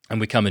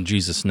we come in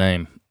Jesus'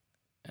 name.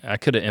 I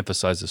could have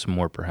emphasized this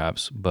more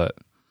perhaps, but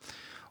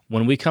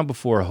when we come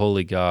before a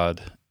holy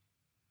God,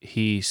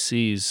 He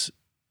sees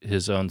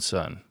His own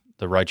Son,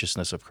 the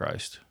righteousness of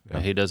Christ. Yeah.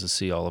 He doesn't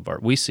see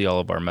we see all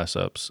of our mess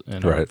ups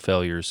and our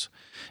failures,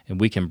 and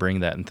we can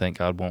bring that and think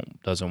God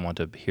doesn't want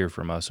to hear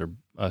from us or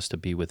us to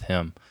be with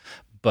Him.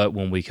 But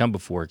when we come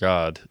before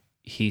God,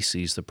 He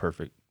sees the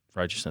perfect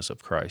righteousness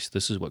of Christ.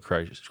 This is what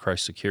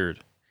Christ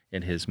secured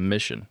in His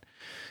mission.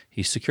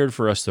 He secured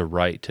for us the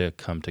right to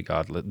come to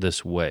God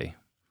this way.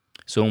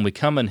 So when we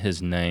come in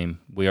His name,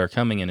 we are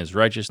coming in His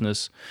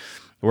righteousness.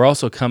 We're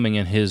also coming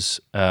in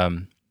His,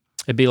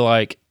 it'd be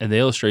like, and the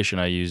illustration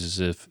I use is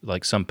if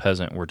like some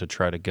peasant were to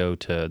try to go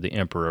to the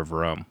emperor of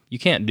Rome. You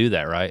can't do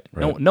that, right?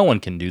 No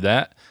one can do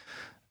that.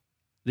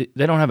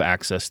 They don't have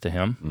access to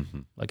him. Mm-hmm.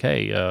 Like,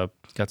 hey,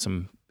 got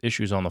some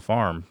issues on the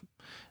farm.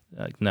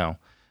 Like, no.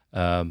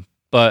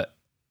 But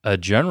a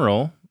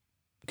general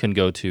can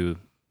go to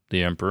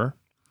the emperor,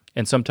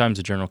 and sometimes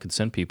a general can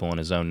send people in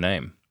his own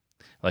name.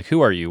 Like,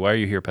 who are you? Why are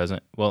you here,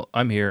 peasant? Well,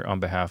 I'm here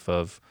on behalf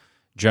of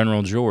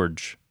General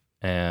George,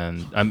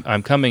 and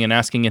I'm coming and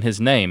asking in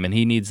his name, and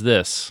he needs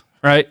this,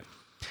 right?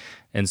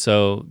 And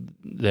so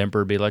the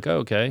emperor would be like, oh,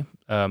 okay.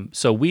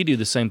 So we do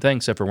the same thing,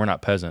 except for we're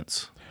not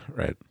peasants.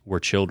 Right. We're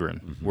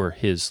children. We're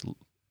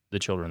the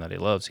children that he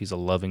loves. He's a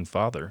loving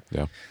father.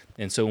 Yeah.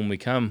 And so when we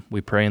come,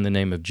 we pray in the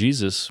name of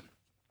Jesus.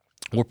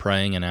 We're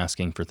praying and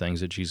asking for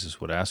things that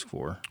Jesus would ask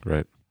for.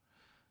 Right.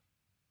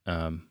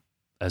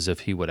 As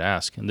if he would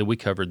ask. And then we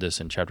covered this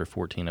in chapter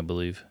 14, I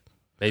believe.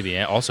 Maybe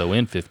also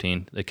in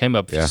 15. It came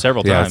up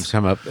several times.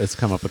 It's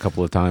come up a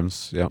couple of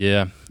times. Yeah.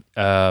 Yeah.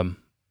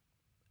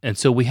 And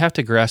so we have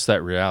to grasp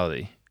that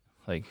reality.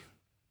 Like,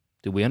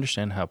 do we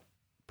understand how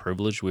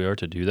privileged we are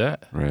to do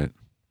that? Right.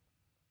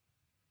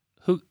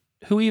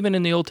 Who even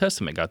in the Old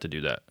Testament got to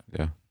do that?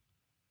 Yeah.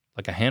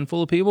 Like a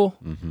handful of people?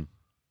 Mm-hmm.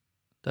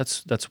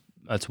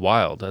 That's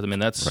wild. I mean,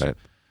 that's right.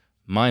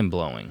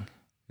 mind-blowing.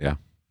 Yeah.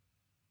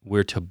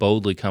 We're to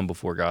boldly come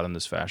before God in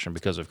this fashion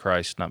because of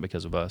Christ, not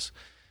because of us.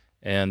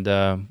 And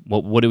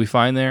what do we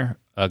find there?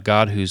 A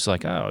God who's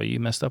like, oh, you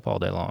messed up all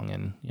day long,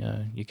 and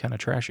you kind of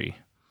trashy.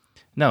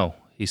 No,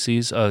 he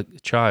sees a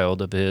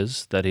child of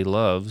his that he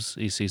loves.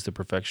 He sees the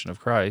perfection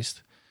of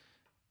Christ.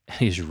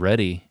 He's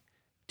ready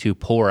to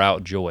pour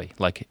out joy.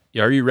 Like,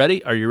 are you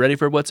ready? Are you ready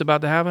for what's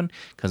about to happen?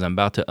 Because I'm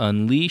about to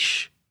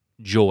unleash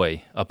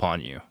joy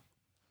upon you.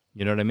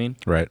 You know what I mean?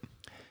 Right.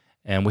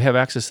 And we have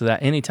access to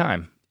that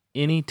anytime,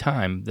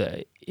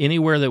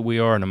 anywhere that we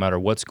are, no matter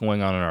what's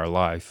going on in our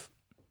life.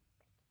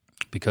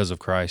 Because of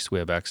Christ, we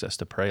have access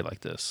to pray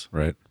like this.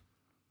 Right.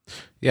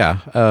 Yeah.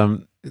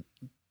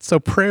 So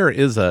prayer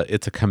it's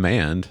a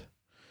command,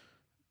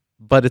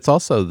 but it's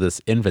also this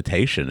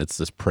invitation. It's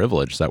this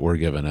privilege that we're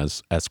given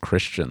as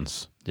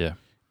Christians. Yeah.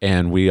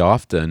 And we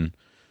often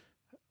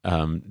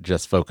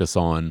just focus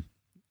on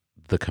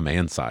the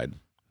command side.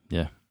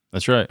 Yeah,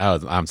 that's right.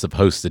 Oh, I'm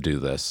supposed to do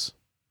this.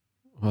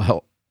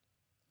 Well,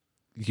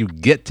 you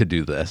get to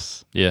do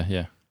this.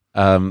 Yeah.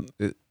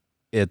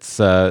 It's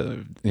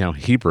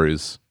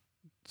Hebrews.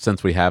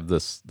 Since we have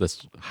this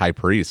high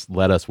priest,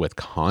 let us with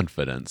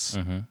confidence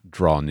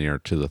draw near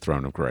to the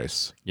throne of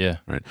grace. Yeah.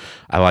 Right.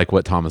 I like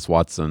what Thomas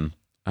Watson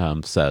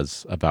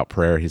says about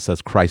prayer. He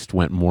says, Christ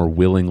went more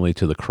willingly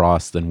to the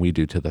cross than we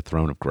do to the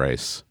throne of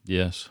grace.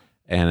 Yes.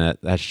 And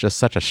that's just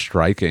such a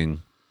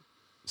striking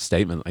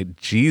statement. Like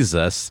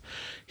Jesus,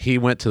 he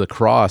went to the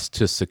cross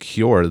to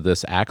secure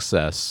this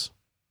access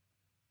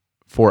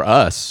for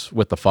us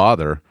with the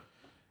Father,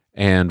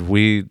 and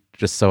we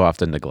just so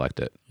often neglect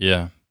it.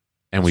 Yeah.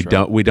 And we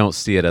don't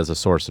see it as a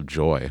source of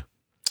joy.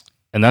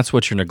 And that's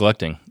what you're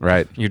neglecting.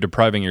 Right. You're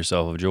depriving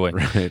yourself of joy.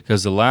 Right.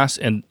 Because the last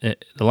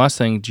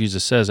thing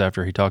Jesus says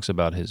after he talks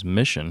about his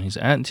mission, he's,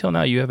 until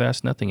now you have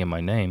asked nothing in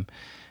my name.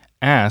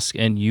 Ask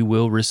and you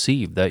will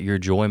receive, that your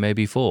joy may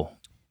be full.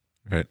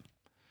 Right.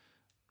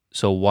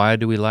 So why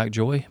do we lack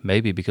joy?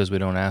 Maybe because we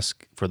don't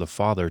ask for the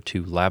Father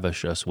to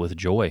lavish us with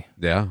joy.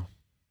 Yeah.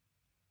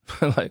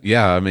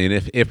 I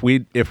mean, if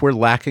we're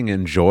lacking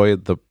in joy,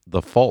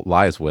 the fault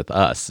lies with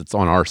us. It's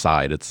on our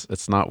side.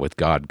 It's not with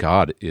God.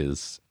 God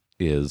is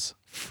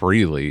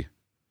freely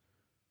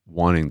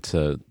wanting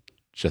to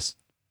just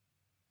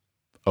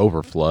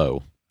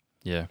overflow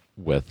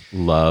with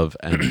love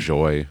and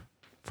joy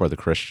for the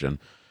Christian.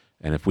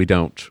 And if we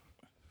don't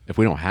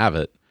have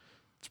it,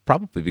 it's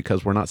probably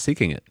because we're not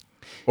seeking it,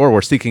 or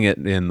we're seeking it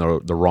in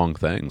the wrong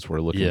things.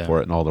 We're looking for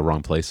it in all the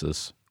wrong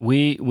places.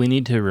 We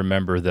need to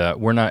remember that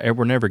we're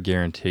never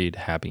guaranteed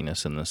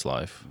happiness in this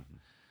life.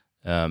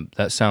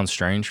 That sounds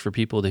strange for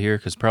people to hear,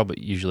 because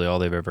probably usually all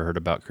they've ever heard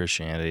about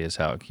Christianity is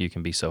how you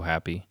can be so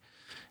happy,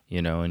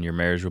 and your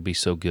marriage will be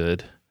so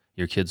good,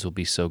 your kids will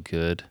be so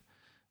good,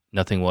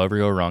 nothing will ever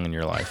go wrong in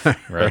your life,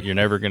 right? You're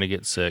never going to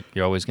get sick.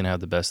 You're always going to have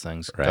the best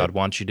things. Right. God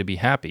wants you to be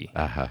happy,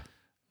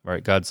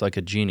 right? God's like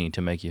a genie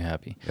to make you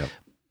happy. Yep.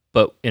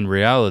 But in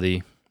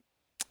reality,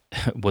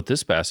 what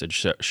this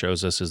passage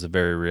shows us is the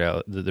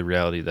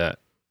reality that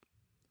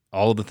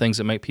all of the things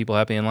that make people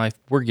happy in life,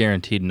 we're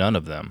guaranteed none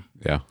of them.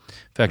 Yeah. In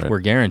fact, we're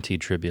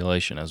guaranteed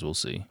tribulation, as we'll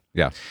see.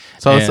 Yeah.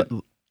 So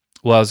I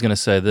was going to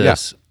say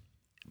this.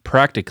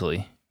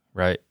 Practically,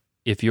 right?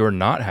 If you're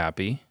not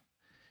happy,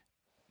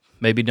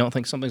 maybe don't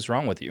think something's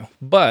wrong with you.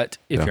 But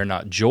if you're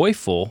not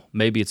joyful,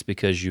 maybe it's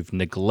because you've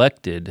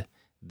neglected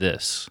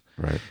this.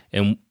 Right.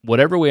 And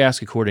whatever we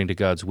ask according to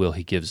God's will,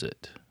 he gives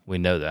it. We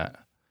know that.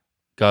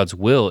 God's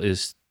will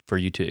is for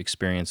you to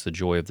experience the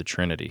joy of the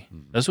Trinity.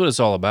 That's what it's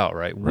all about,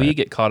 right? We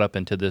get caught up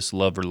into this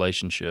love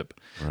relationship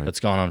that's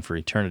gone on for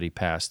eternity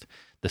past,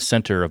 the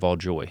center of all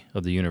joy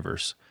of the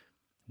universe.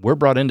 We're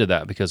brought into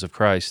that because of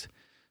Christ.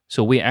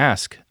 So we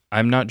ask,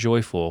 I'm not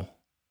joyful.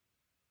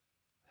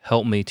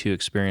 Help me to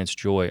experience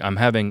joy. I'm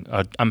having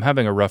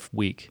a rough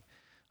week.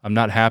 I'm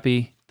not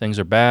happy. Things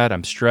are bad.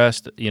 I'm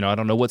stressed. I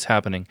don't know what's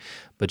happening.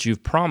 But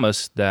you've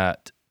promised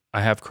that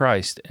I have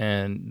Christ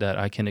and that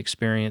I can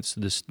experience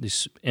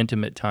these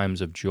intimate times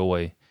of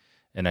joy,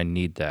 and I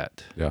need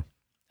that. Yeah.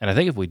 And I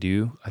think if we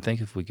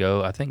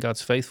go, I think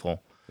God's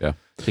faithful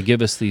to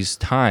give us these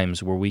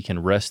times where we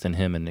can rest in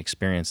him and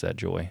experience that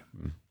joy.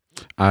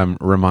 I'm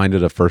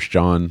reminded of 1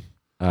 John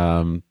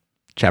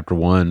chapter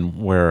 1,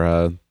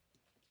 where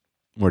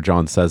where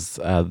John says,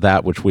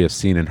 that which we have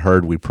seen and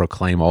heard we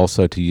proclaim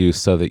also to you,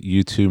 so that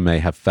you too may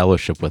have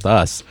fellowship with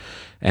us.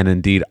 And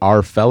indeed,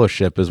 our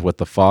fellowship is with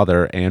the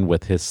Father and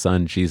with his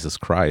Son, Jesus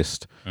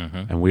Christ.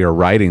 Mm-hmm. And we are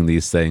writing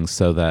these things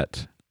so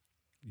that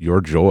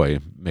your joy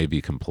may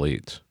be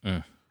complete.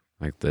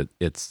 Like that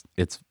it's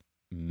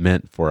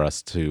meant for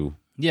us to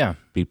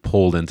be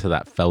pulled into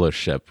that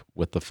fellowship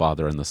with the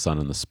Father and the Son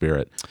and the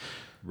Spirit.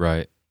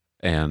 Right.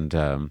 And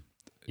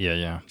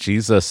Yeah.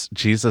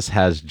 Jesus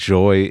has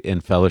joy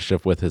in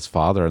fellowship with his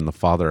Father, and the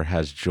Father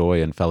has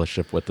joy in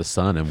fellowship with the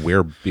Son, and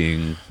we're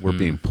being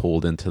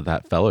pulled into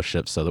that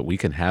fellowship so that we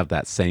can have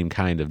that same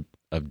kind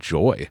of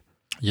joy.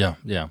 Yeah.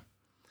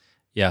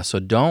 So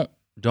don't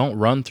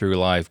run through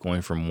life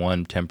going from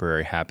one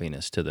temporary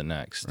happiness to the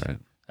next. Right.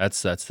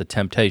 That's the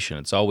temptation.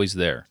 It's always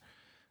there.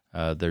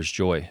 There's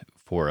joy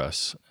for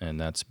us, and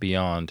that's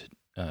beyond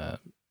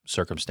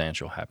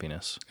circumstantial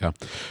happiness. Yeah.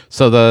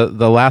 So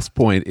the last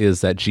point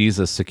is that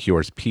Jesus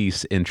secures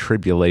peace in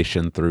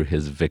tribulation through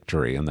his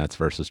victory, and that's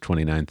verses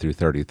 29 through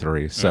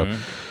 33. So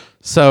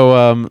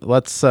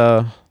let's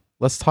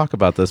talk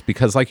about this,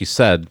 because like you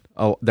said,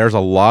 there's a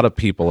lot of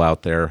people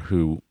out there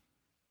who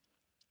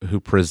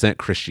present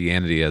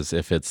Christianity as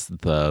if it's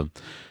the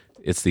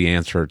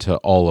answer to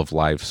all of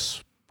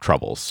life's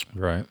troubles.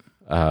 Right.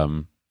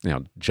 Joel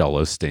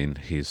Osteen,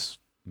 he's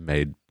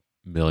made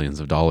millions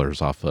of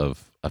dollars off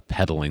of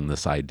peddling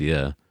this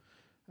idea.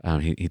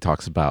 He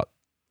talks about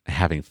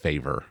having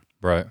favor,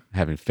 right?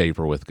 Having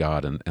favor with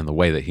God, and the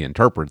way that he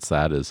interprets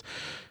that is,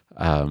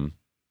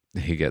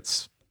 he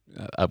gets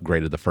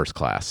upgraded to first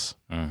class,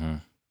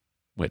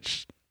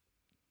 which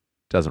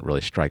doesn't really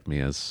strike me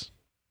as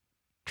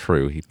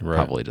true. He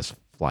probably just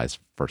flies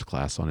first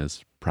class on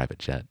his private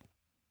jet.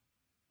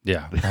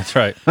 Yeah, that's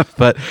right.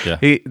 But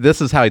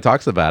this is how he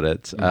talks about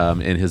it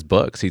in his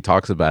books. He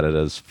talks about it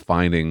as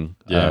finding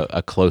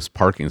a close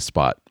parking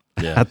spot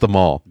at the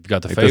mall. You've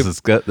got the favor.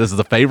 This is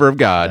the favor of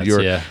God.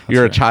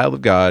 You're a child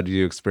of God.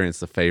 You experience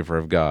the favor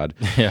of God.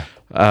 Yeah.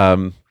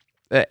 And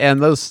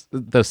those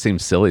seem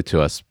silly to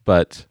us,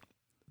 but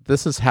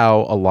this is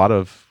how a lot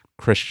of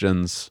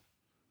Christians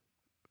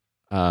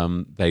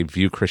they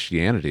view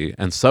Christianity.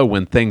 And so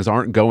when things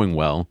aren't going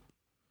well,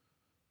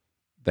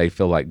 they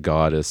feel like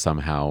God is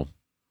somehow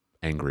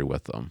angry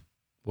with them.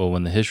 Well,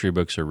 when the history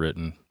books are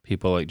written,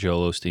 people like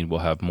Joel Osteen will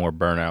have more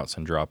burnouts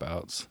and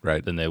dropouts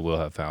than they will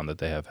have found that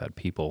they have had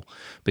people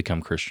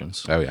become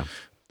Christians. Oh yeah,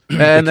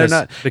 and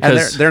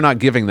they're not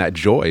giving that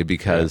joy,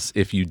 because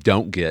if you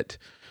don't get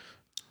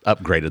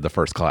upgraded to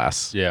first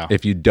class,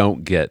 if you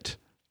don't get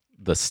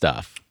the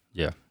stuff,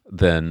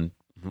 then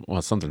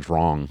something's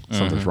wrong.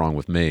 Something's wrong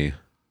with me.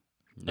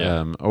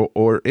 Yeah.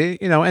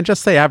 And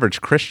just the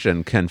average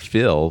Christian can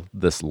feel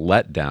this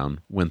letdown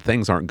when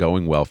things aren't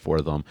going well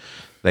for them.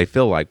 They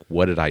feel like,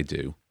 what did I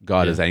do?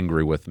 God is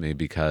angry with me,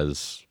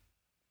 because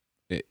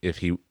if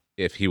he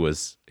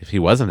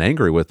wasn't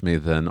angry with me,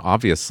 then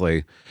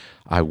obviously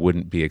I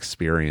wouldn't be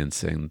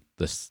experiencing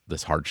this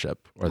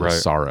hardship or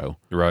this sorrow.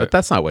 Right. But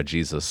that's not what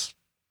Jesus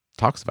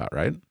talks about,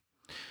 right?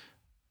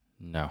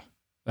 No.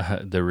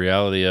 The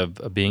reality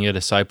of being a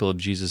disciple of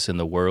Jesus in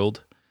the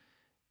world,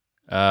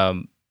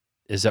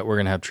 is that we're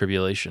going to have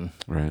tribulation.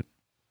 Right.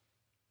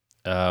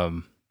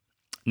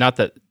 Not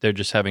that they're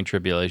just having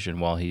tribulation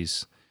while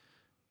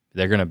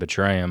they're going to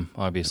betray him.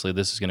 Obviously,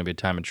 this is going to be a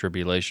time of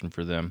tribulation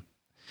for them.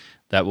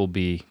 That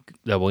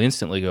will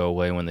instantly go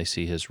away when they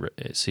see his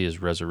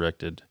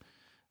resurrected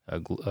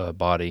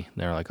body.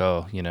 They're like,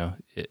 oh,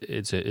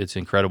 it's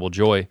incredible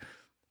joy.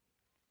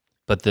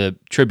 But the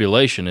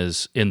tribulation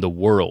is in the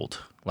world.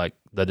 Like,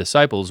 the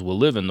disciples will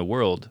live in the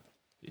world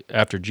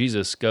after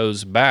Jesus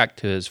goes back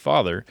to his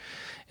Father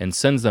and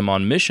sends them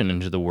on mission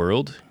into the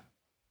world.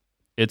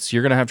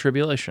 You're going to have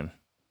tribulation.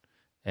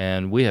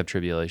 And we have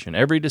tribulation.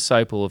 Every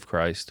disciple of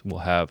Christ will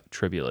have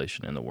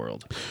tribulation in the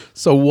world.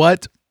 So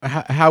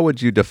how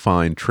would you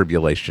define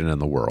tribulation in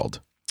the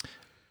world?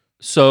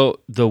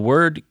 So the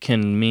word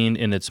can mean,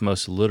 in its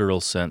most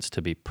literal sense,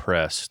 to be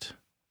pressed.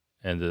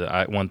 And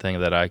one thing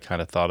that I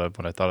kind of thought of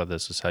when I thought of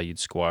this is how you'd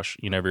squash.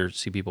 You never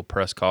see people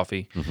press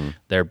coffee. Mm-hmm.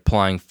 They're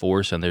applying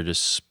force, and they're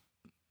just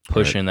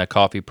pushing that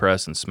coffee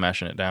press and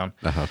smashing it down.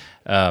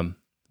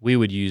 We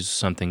would use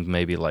something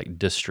maybe like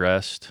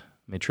distressed.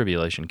 I mean,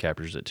 tribulation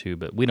captures it too,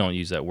 but we don't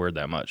use that word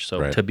that much.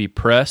 So to be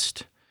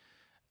pressed,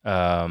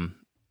 and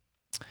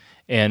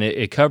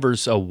it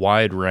covers a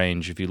wide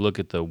range. If you look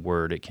at the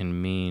word, it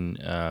can mean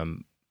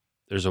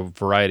there's a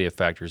variety of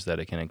factors that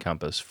it can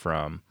encompass,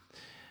 from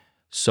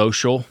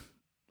social,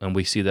 and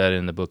we see that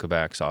in the book of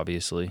Acts,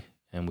 obviously,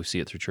 and we see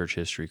it through church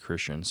history,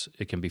 Christians.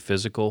 It can be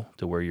physical,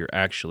 to where you're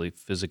actually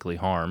physically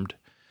harmed.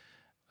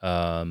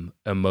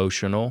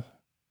 Emotional.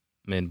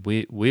 I mean,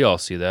 we all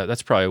see that.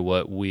 That's probably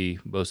what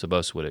most of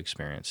us would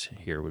experience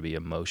here, would be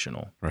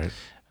emotional. Right.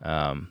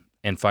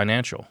 And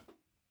financial.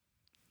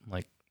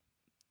 Like,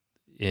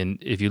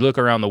 if you look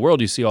around the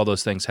world, you see all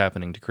those things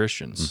happening to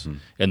Christians. Mm-hmm.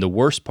 And the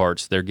worst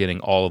parts, they're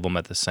getting all of them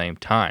at the same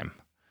time.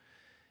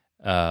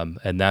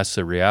 And that's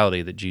the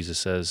reality that Jesus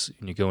says,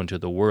 when you go into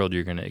the world,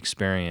 you're going to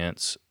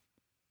experience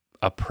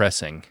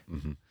oppressing.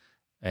 Mm-hmm.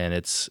 and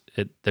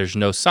there's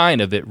no sign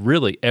of it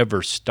really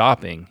ever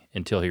stopping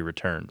until he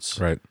returns.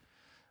 Right.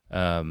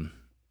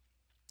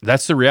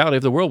 That's the reality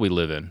of the world we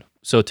live in.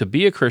 So to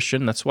be a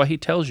Christian, that's why he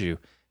tells you,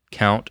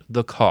 count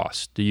the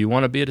cost. Do you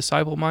want to be a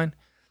disciple of mine?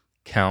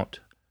 Count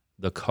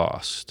the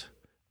cost.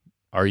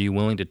 Are you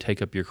willing to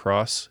take up your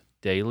cross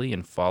daily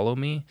and follow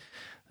me?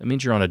 That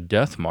means you're on a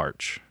death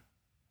march.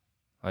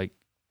 Like,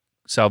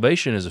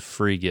 salvation is a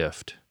free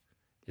gift.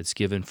 It's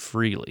given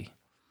freely.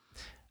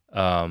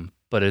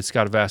 But it's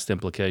got vast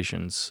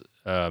implications.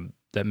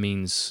 That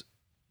means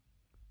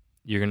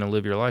you're going to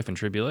live your life in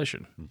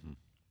tribulation. Mm-hmm.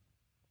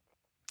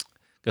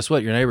 Guess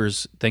what? Your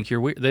neighbors think you're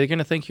weird. They're going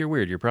to think you're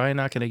weird. You're probably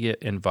not going to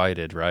get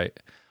invited, right,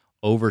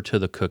 over to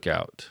the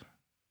cookout.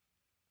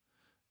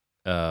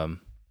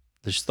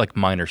 There's just like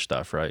minor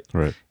stuff, right?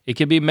 Right. It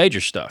can be major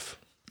stuff,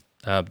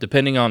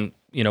 depending on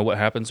what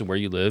happens and where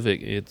you live.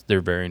 There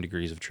are varying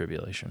degrees of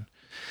tribulation,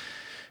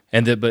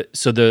 and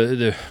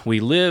we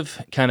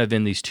live kind of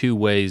in these two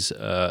ways,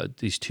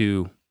 these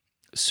two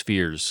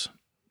spheres.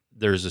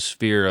 There's a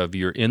sphere of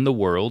you're in the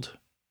world.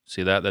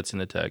 See that's in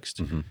the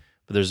text, Mm-hmm.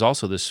 but there's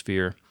also this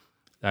sphere.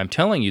 I'm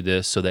telling you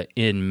this so that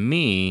in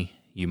me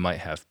you might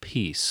have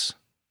peace.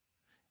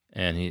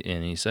 And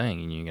he's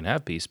saying you can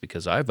have peace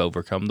because I've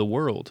overcome the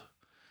world.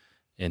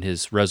 In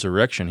his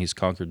resurrection, he's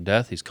conquered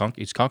death. He's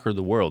conquered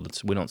the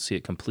world. We don't see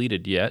it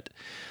completed yet,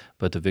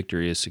 but the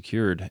victory is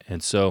secured.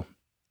 And so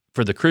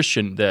for the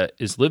Christian that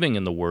is living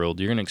in the world,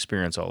 you're going to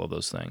experience all of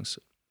those things,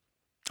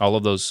 all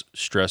of those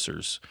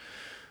stressors,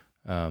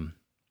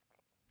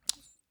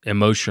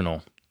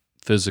 emotional,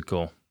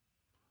 physical,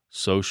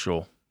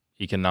 social,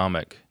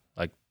 economic.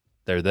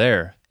 They're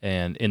there,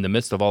 and in the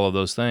midst of all of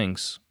those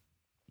things,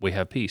 we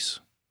have peace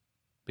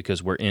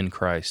because we're in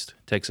Christ.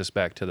 It takes us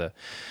back to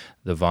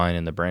the vine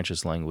and the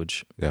branches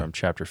language from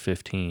chapter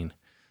 15,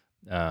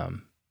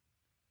 and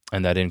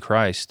that in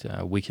Christ,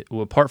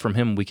 apart from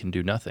Him, we can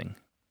do nothing,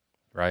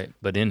 right?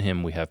 But in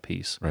Him, we have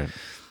peace. Right.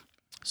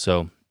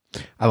 So,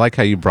 I like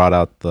how you brought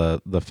out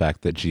the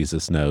fact that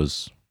Jesus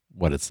knows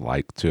what it's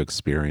like to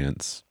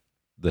experience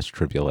this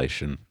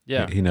tribulation.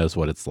 Yeah. He knows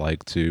what it's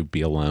like to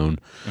be alone,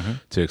 mm-hmm.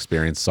 to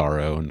experience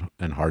sorrow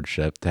and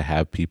hardship, to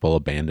have people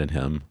abandon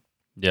him,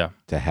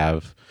 to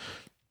have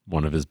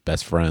one of his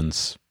best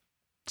friends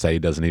say he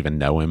doesn't even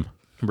know him.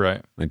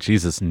 Right. Like,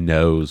 Jesus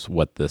knows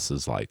what this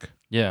is like.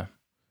 Yeah.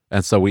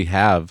 And so we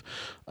have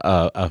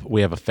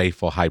a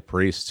faithful high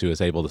priest who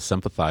is able to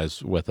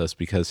sympathize with us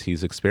because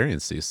he's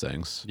experienced these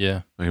things.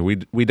 Yeah. I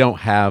mean, we don't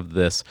have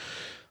this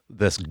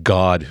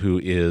God who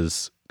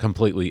is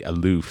completely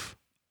aloof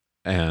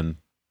and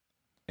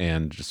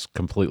just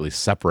completely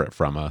separate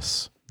from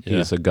us. Yeah.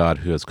 He's a God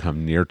who has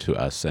come near to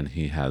us, and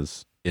he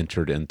has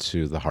entered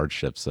into the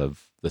hardships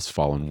of this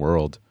fallen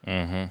world.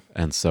 Mm-hmm.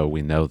 And so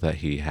we know that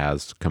he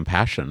has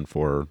compassion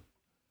for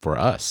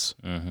us.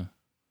 Mm-hmm.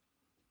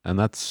 And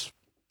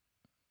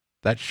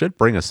that should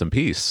bring us some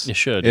peace. It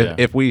should,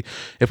 If we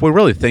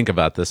really think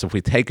about this, if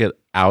we take it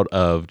out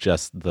of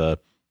just the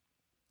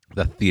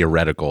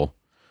theoretical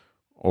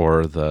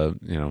or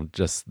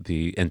just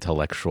the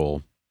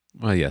intellectual,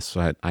 well, yes,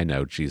 I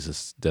know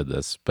Jesus did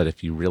this, but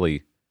if you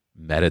really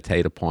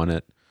meditate upon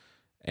it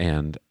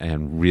and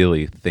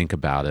really think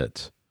about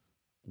it,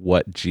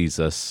 what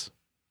Jesus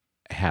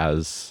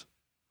has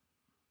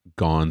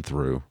gone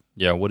through,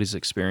 what he's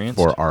experienced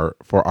for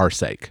our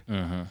sake,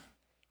 mm-hmm.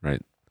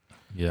 right?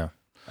 Yeah,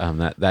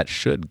 that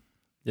should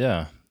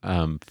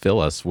fill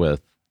us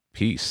with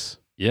peace.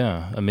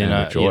 Yeah, I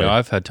mean, joy.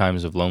 I've had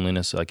times of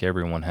loneliness like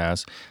everyone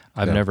has.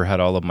 I've never had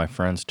all of my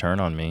friends turn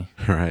on me,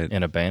 right,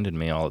 and abandon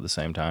me all at the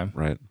same time,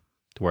 right,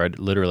 to where I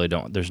literally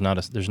don't. There's not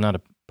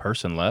a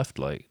person left.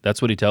 Like,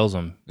 that's what he tells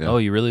them. Yeah. Oh,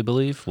 you really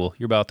believe? Well,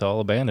 you're about to all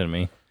abandon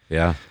me.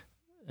 Yeah.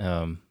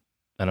 And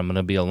I'm going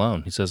to be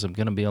alone. He says, I'm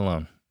going to be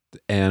alone.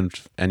 And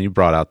you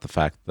brought out the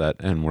fact that,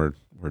 and we're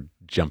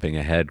jumping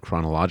ahead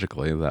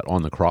chronologically, that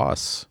on the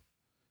cross,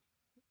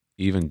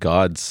 even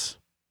God's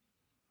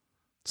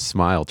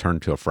smile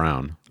turned to a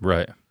frown.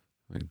 Right.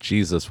 Like,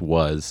 Jesus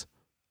was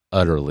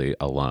utterly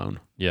alone.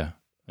 Yeah.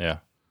 Yeah.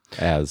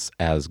 As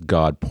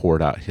God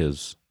poured out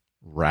his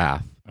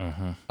wrath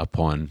mm-hmm.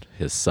 upon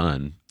his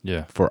son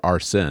Yeah. for our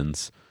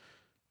sins,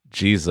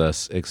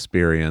 Jesus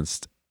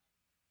experienced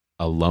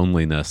a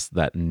loneliness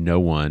that no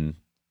one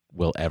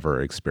will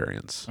ever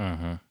experience.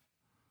 Mm-hmm.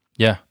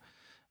 Yeah.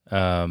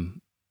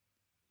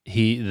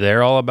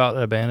 They're all about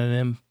abandoning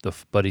him,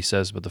 but he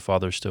says, but the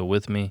Father's still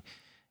with me.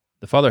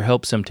 The Father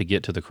helps him to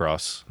get to the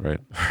cross. Right.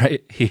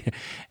 Right.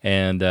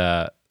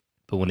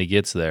 But when he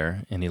gets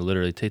there, and he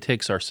literally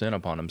takes our sin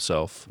upon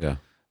himself. Yeah.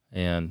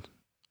 And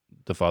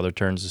the Father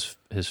turns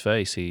his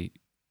face. He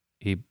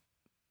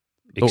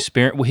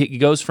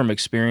goes from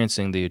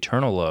experiencing the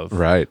eternal love.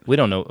 Right. We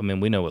don't know. I mean,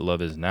 we know what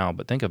love is now,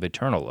 but think of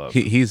eternal love.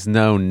 He's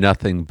known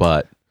nothing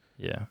but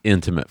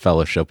intimate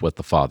fellowship with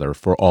the Father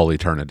for all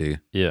eternity.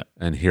 Yeah.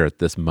 And here at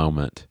this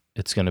moment,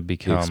 it's going to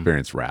become, he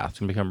experienced wrath. It's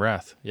going to become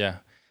wrath. Yeah.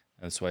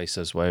 That's why he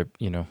says, "Why,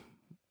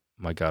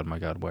 my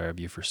God, why have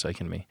you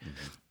forsaken me?"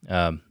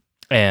 Mm-hmm.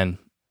 And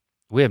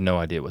we have no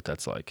idea what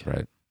that's like.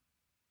 Right.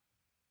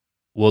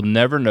 will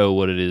never know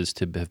what it is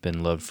to have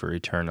been loved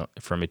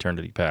from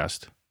eternity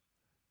past,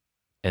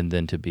 and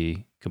then to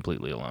be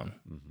completely alone.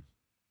 Mm-hmm.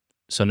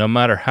 So no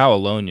matter how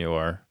alone you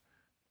are,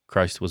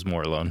 Christ was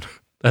more alone.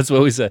 That's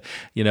what we said.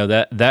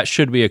 That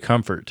should be a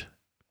comfort.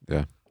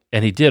 Yeah.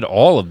 And he did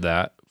all of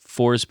that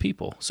for his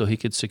people, so he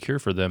could secure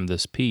for them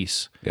this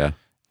peace. Yeah.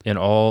 In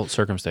all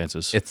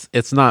circumstances.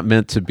 It's not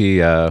meant to be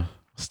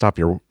stop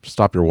your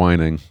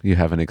whining. You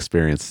haven't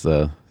experienced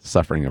the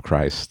suffering of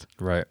Christ.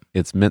 Right.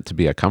 It's meant to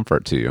be a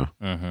comfort to you.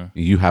 Mm-hmm.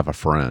 You have a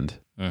friend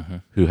Mm-hmm.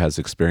 who has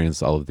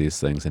experienced all of these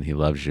things, and he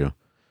loves you.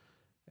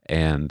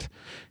 And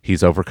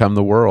he's overcome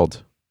the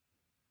world.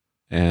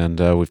 And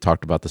we've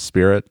talked about the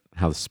Spirit,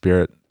 how the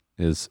Spirit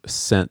is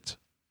sent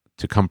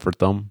to comfort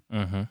them,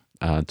 Mm-hmm.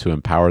 To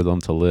empower them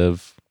to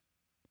live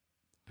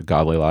a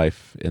godly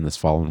life in this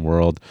fallen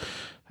world.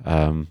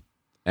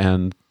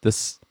 And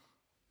this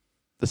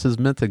is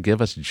meant to give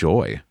us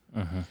joy.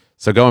 Mm-hmm.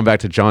 So going back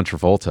to John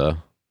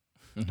Travolta,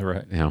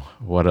 Right.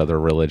 What other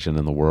religion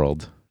in the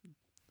world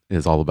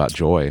is all about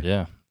joy?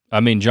 Yeah. I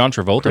mean, John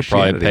Travolta probably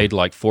Christianity. paid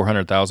like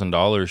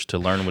 $400,000 to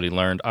learn what he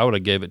learned. I would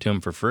have gave it to him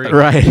for free.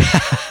 Right.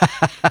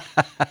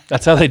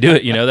 That's how they do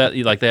it. That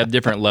like they have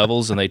different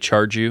levels and they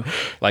charge you.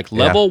 Like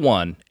level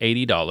 1,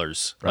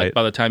 $80. Right. Like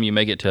by the time you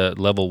make it to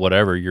level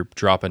whatever, you're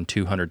dropping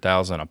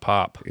 $200,000 a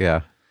pop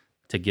Yeah.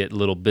 to get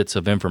little bits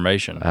of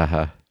information.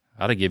 Uh-huh.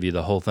 I'd have give you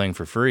the whole thing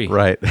for free.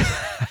 Right.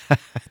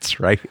 It's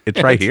right.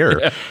 It's right here.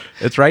 Yeah.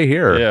 It's right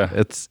here. Yeah.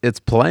 It's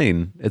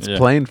plain. It's Yeah.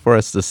 plain for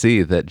us to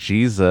see that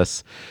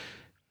Jesus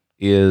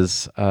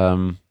is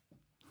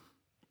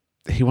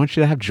he wants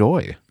you to have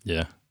joy.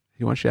 Yeah.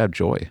 He wants you to have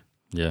joy.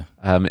 Yeah.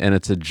 And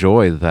it's a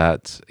joy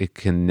that it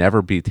can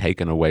never be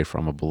taken away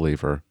from a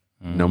believer,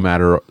 no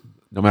matter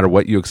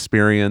what you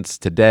experience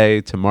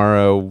today,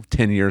 tomorrow,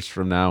 10 years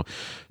from now,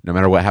 no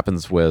matter what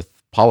happens with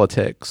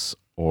politics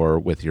or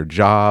with your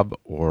job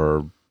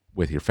or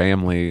with your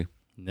family.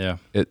 Yeah.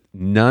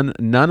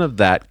 None of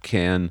that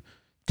can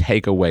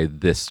take away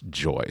this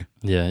joy.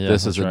 Yeah. Yeah.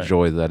 This is that's a right.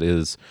 joy that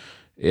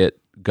it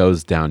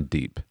goes down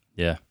deep.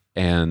 Yeah.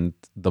 And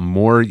the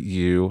more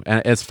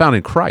and it's found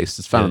in Christ,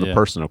 it's found in the yeah.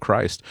 person of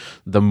Christ.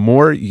 The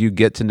more you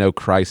get to know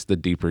Christ, the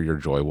deeper your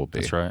joy will be.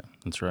 That's right.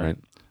 That's right. Right?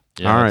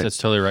 Yeah, All right. that's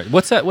totally right.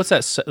 What's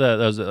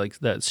those like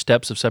that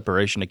steps of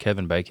separation to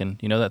Kevin Bacon?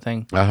 You know that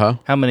thing? Uh-huh.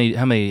 How many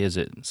is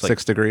it? It's like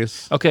 6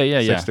 degrees. Okay, yeah,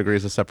 yeah. 6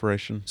 degrees of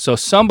separation. So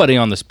somebody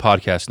on this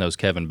podcast knows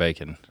Kevin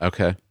Bacon.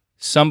 Okay.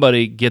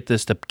 Somebody get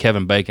this to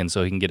Kevin Bacon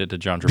so he can get it to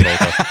John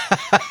Travolta.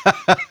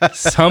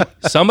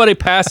 Somebody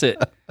pass it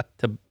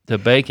to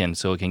Bacon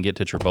so it can get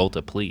to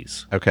Travolta,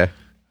 please. Okay.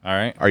 All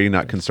right. Are you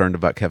not concerned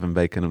about Kevin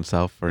Bacon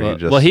himself, or Well, you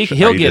just? well,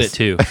 he'll are you get just- it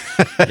too.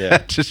 Yeah.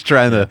 just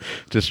trying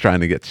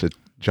to get to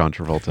John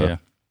Travolta. Yeah.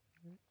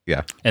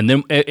 Yeah. And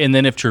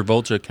then if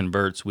Travolta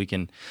converts, we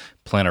can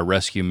plan a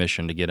rescue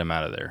mission to get him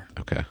out of there.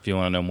 Okay. If you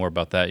want to know more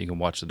about that, you can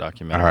watch the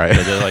documentary. All right.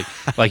 But they're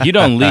like you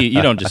don't leave.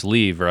 You don't just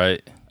leave,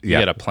 right? You Yeah.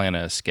 got to plan to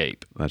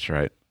escape. That's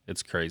right.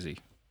 It's crazy.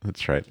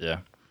 That's right. Yeah.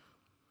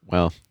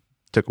 Well,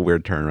 took a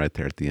weird turn right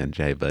there at the end,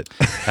 Jay, but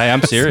Hey,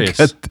 I'm serious.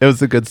 it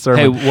was a good Hey,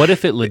 sermon. what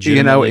if it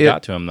legitimately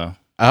got to him though?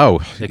 Oh,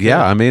 It yeah.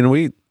 could. I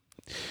mean,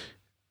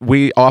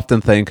 we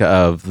often think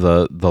of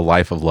the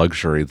life of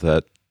luxury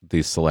that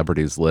these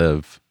celebrities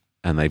live,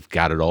 and they've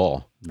got it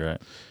all.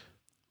 Right.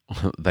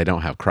 They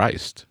don't have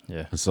Christ,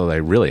 Yeah. and so they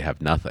really have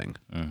nothing.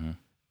 Mm-hmm.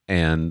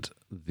 And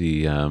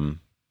the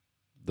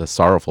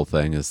sorrowful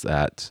thing is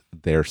that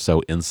they're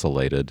so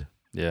insulated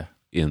Yeah.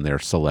 in their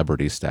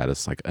celebrity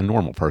status. Like a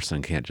normal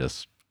person can't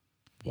just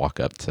walk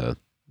up to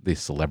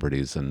these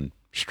celebrities and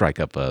strike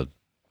up a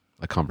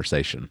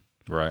conversation.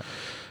 Right.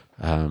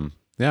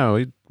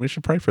 Yeah, we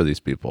should pray for these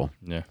people.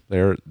 Yeah.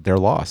 They're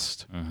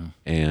lost, Mm-hmm.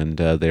 and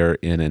they're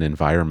in an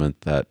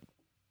environment that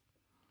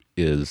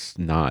is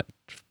not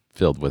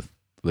filled with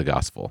the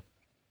gospel.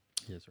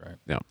 That's right.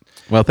 Yeah.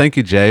 Well, thank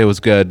you, Jay. It was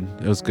good.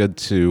 It was good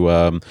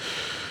to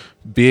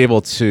be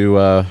able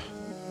to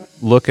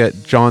look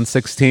at John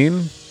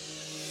 16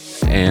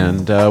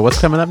 and what's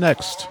coming up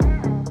next.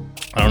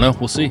 I don't know.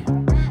 We'll see.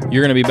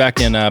 You're going to be back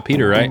in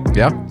Peter, right?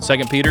 Yeah.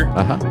 2 Peter.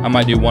 Uh-huh. I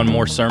might do one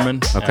more sermon.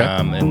 Okay.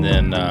 And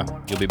then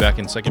you'll be back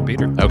in 2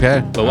 Peter.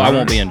 Okay. But I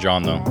won't be in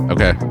John though.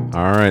 Okay.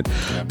 All right.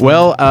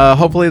 Well,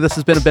 hopefully this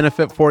has been a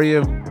benefit for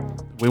you.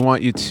 We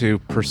want you to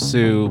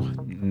pursue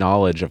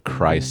knowledge of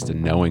Christ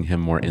and knowing him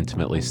more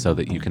intimately so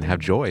that you can have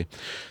joy.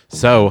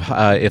 So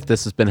if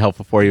this has been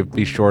helpful for you,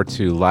 be sure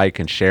to like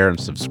and share and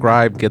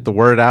subscribe. Get the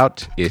word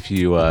out. If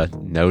you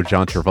know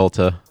John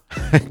Travolta,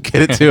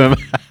 get it to him,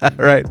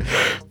 right?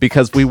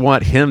 Because we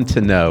want him to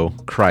know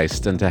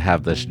Christ and to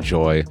have this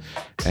joy.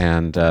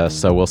 And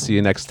so we'll see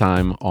you next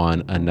time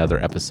on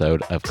another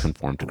episode of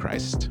Conform to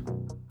Christ.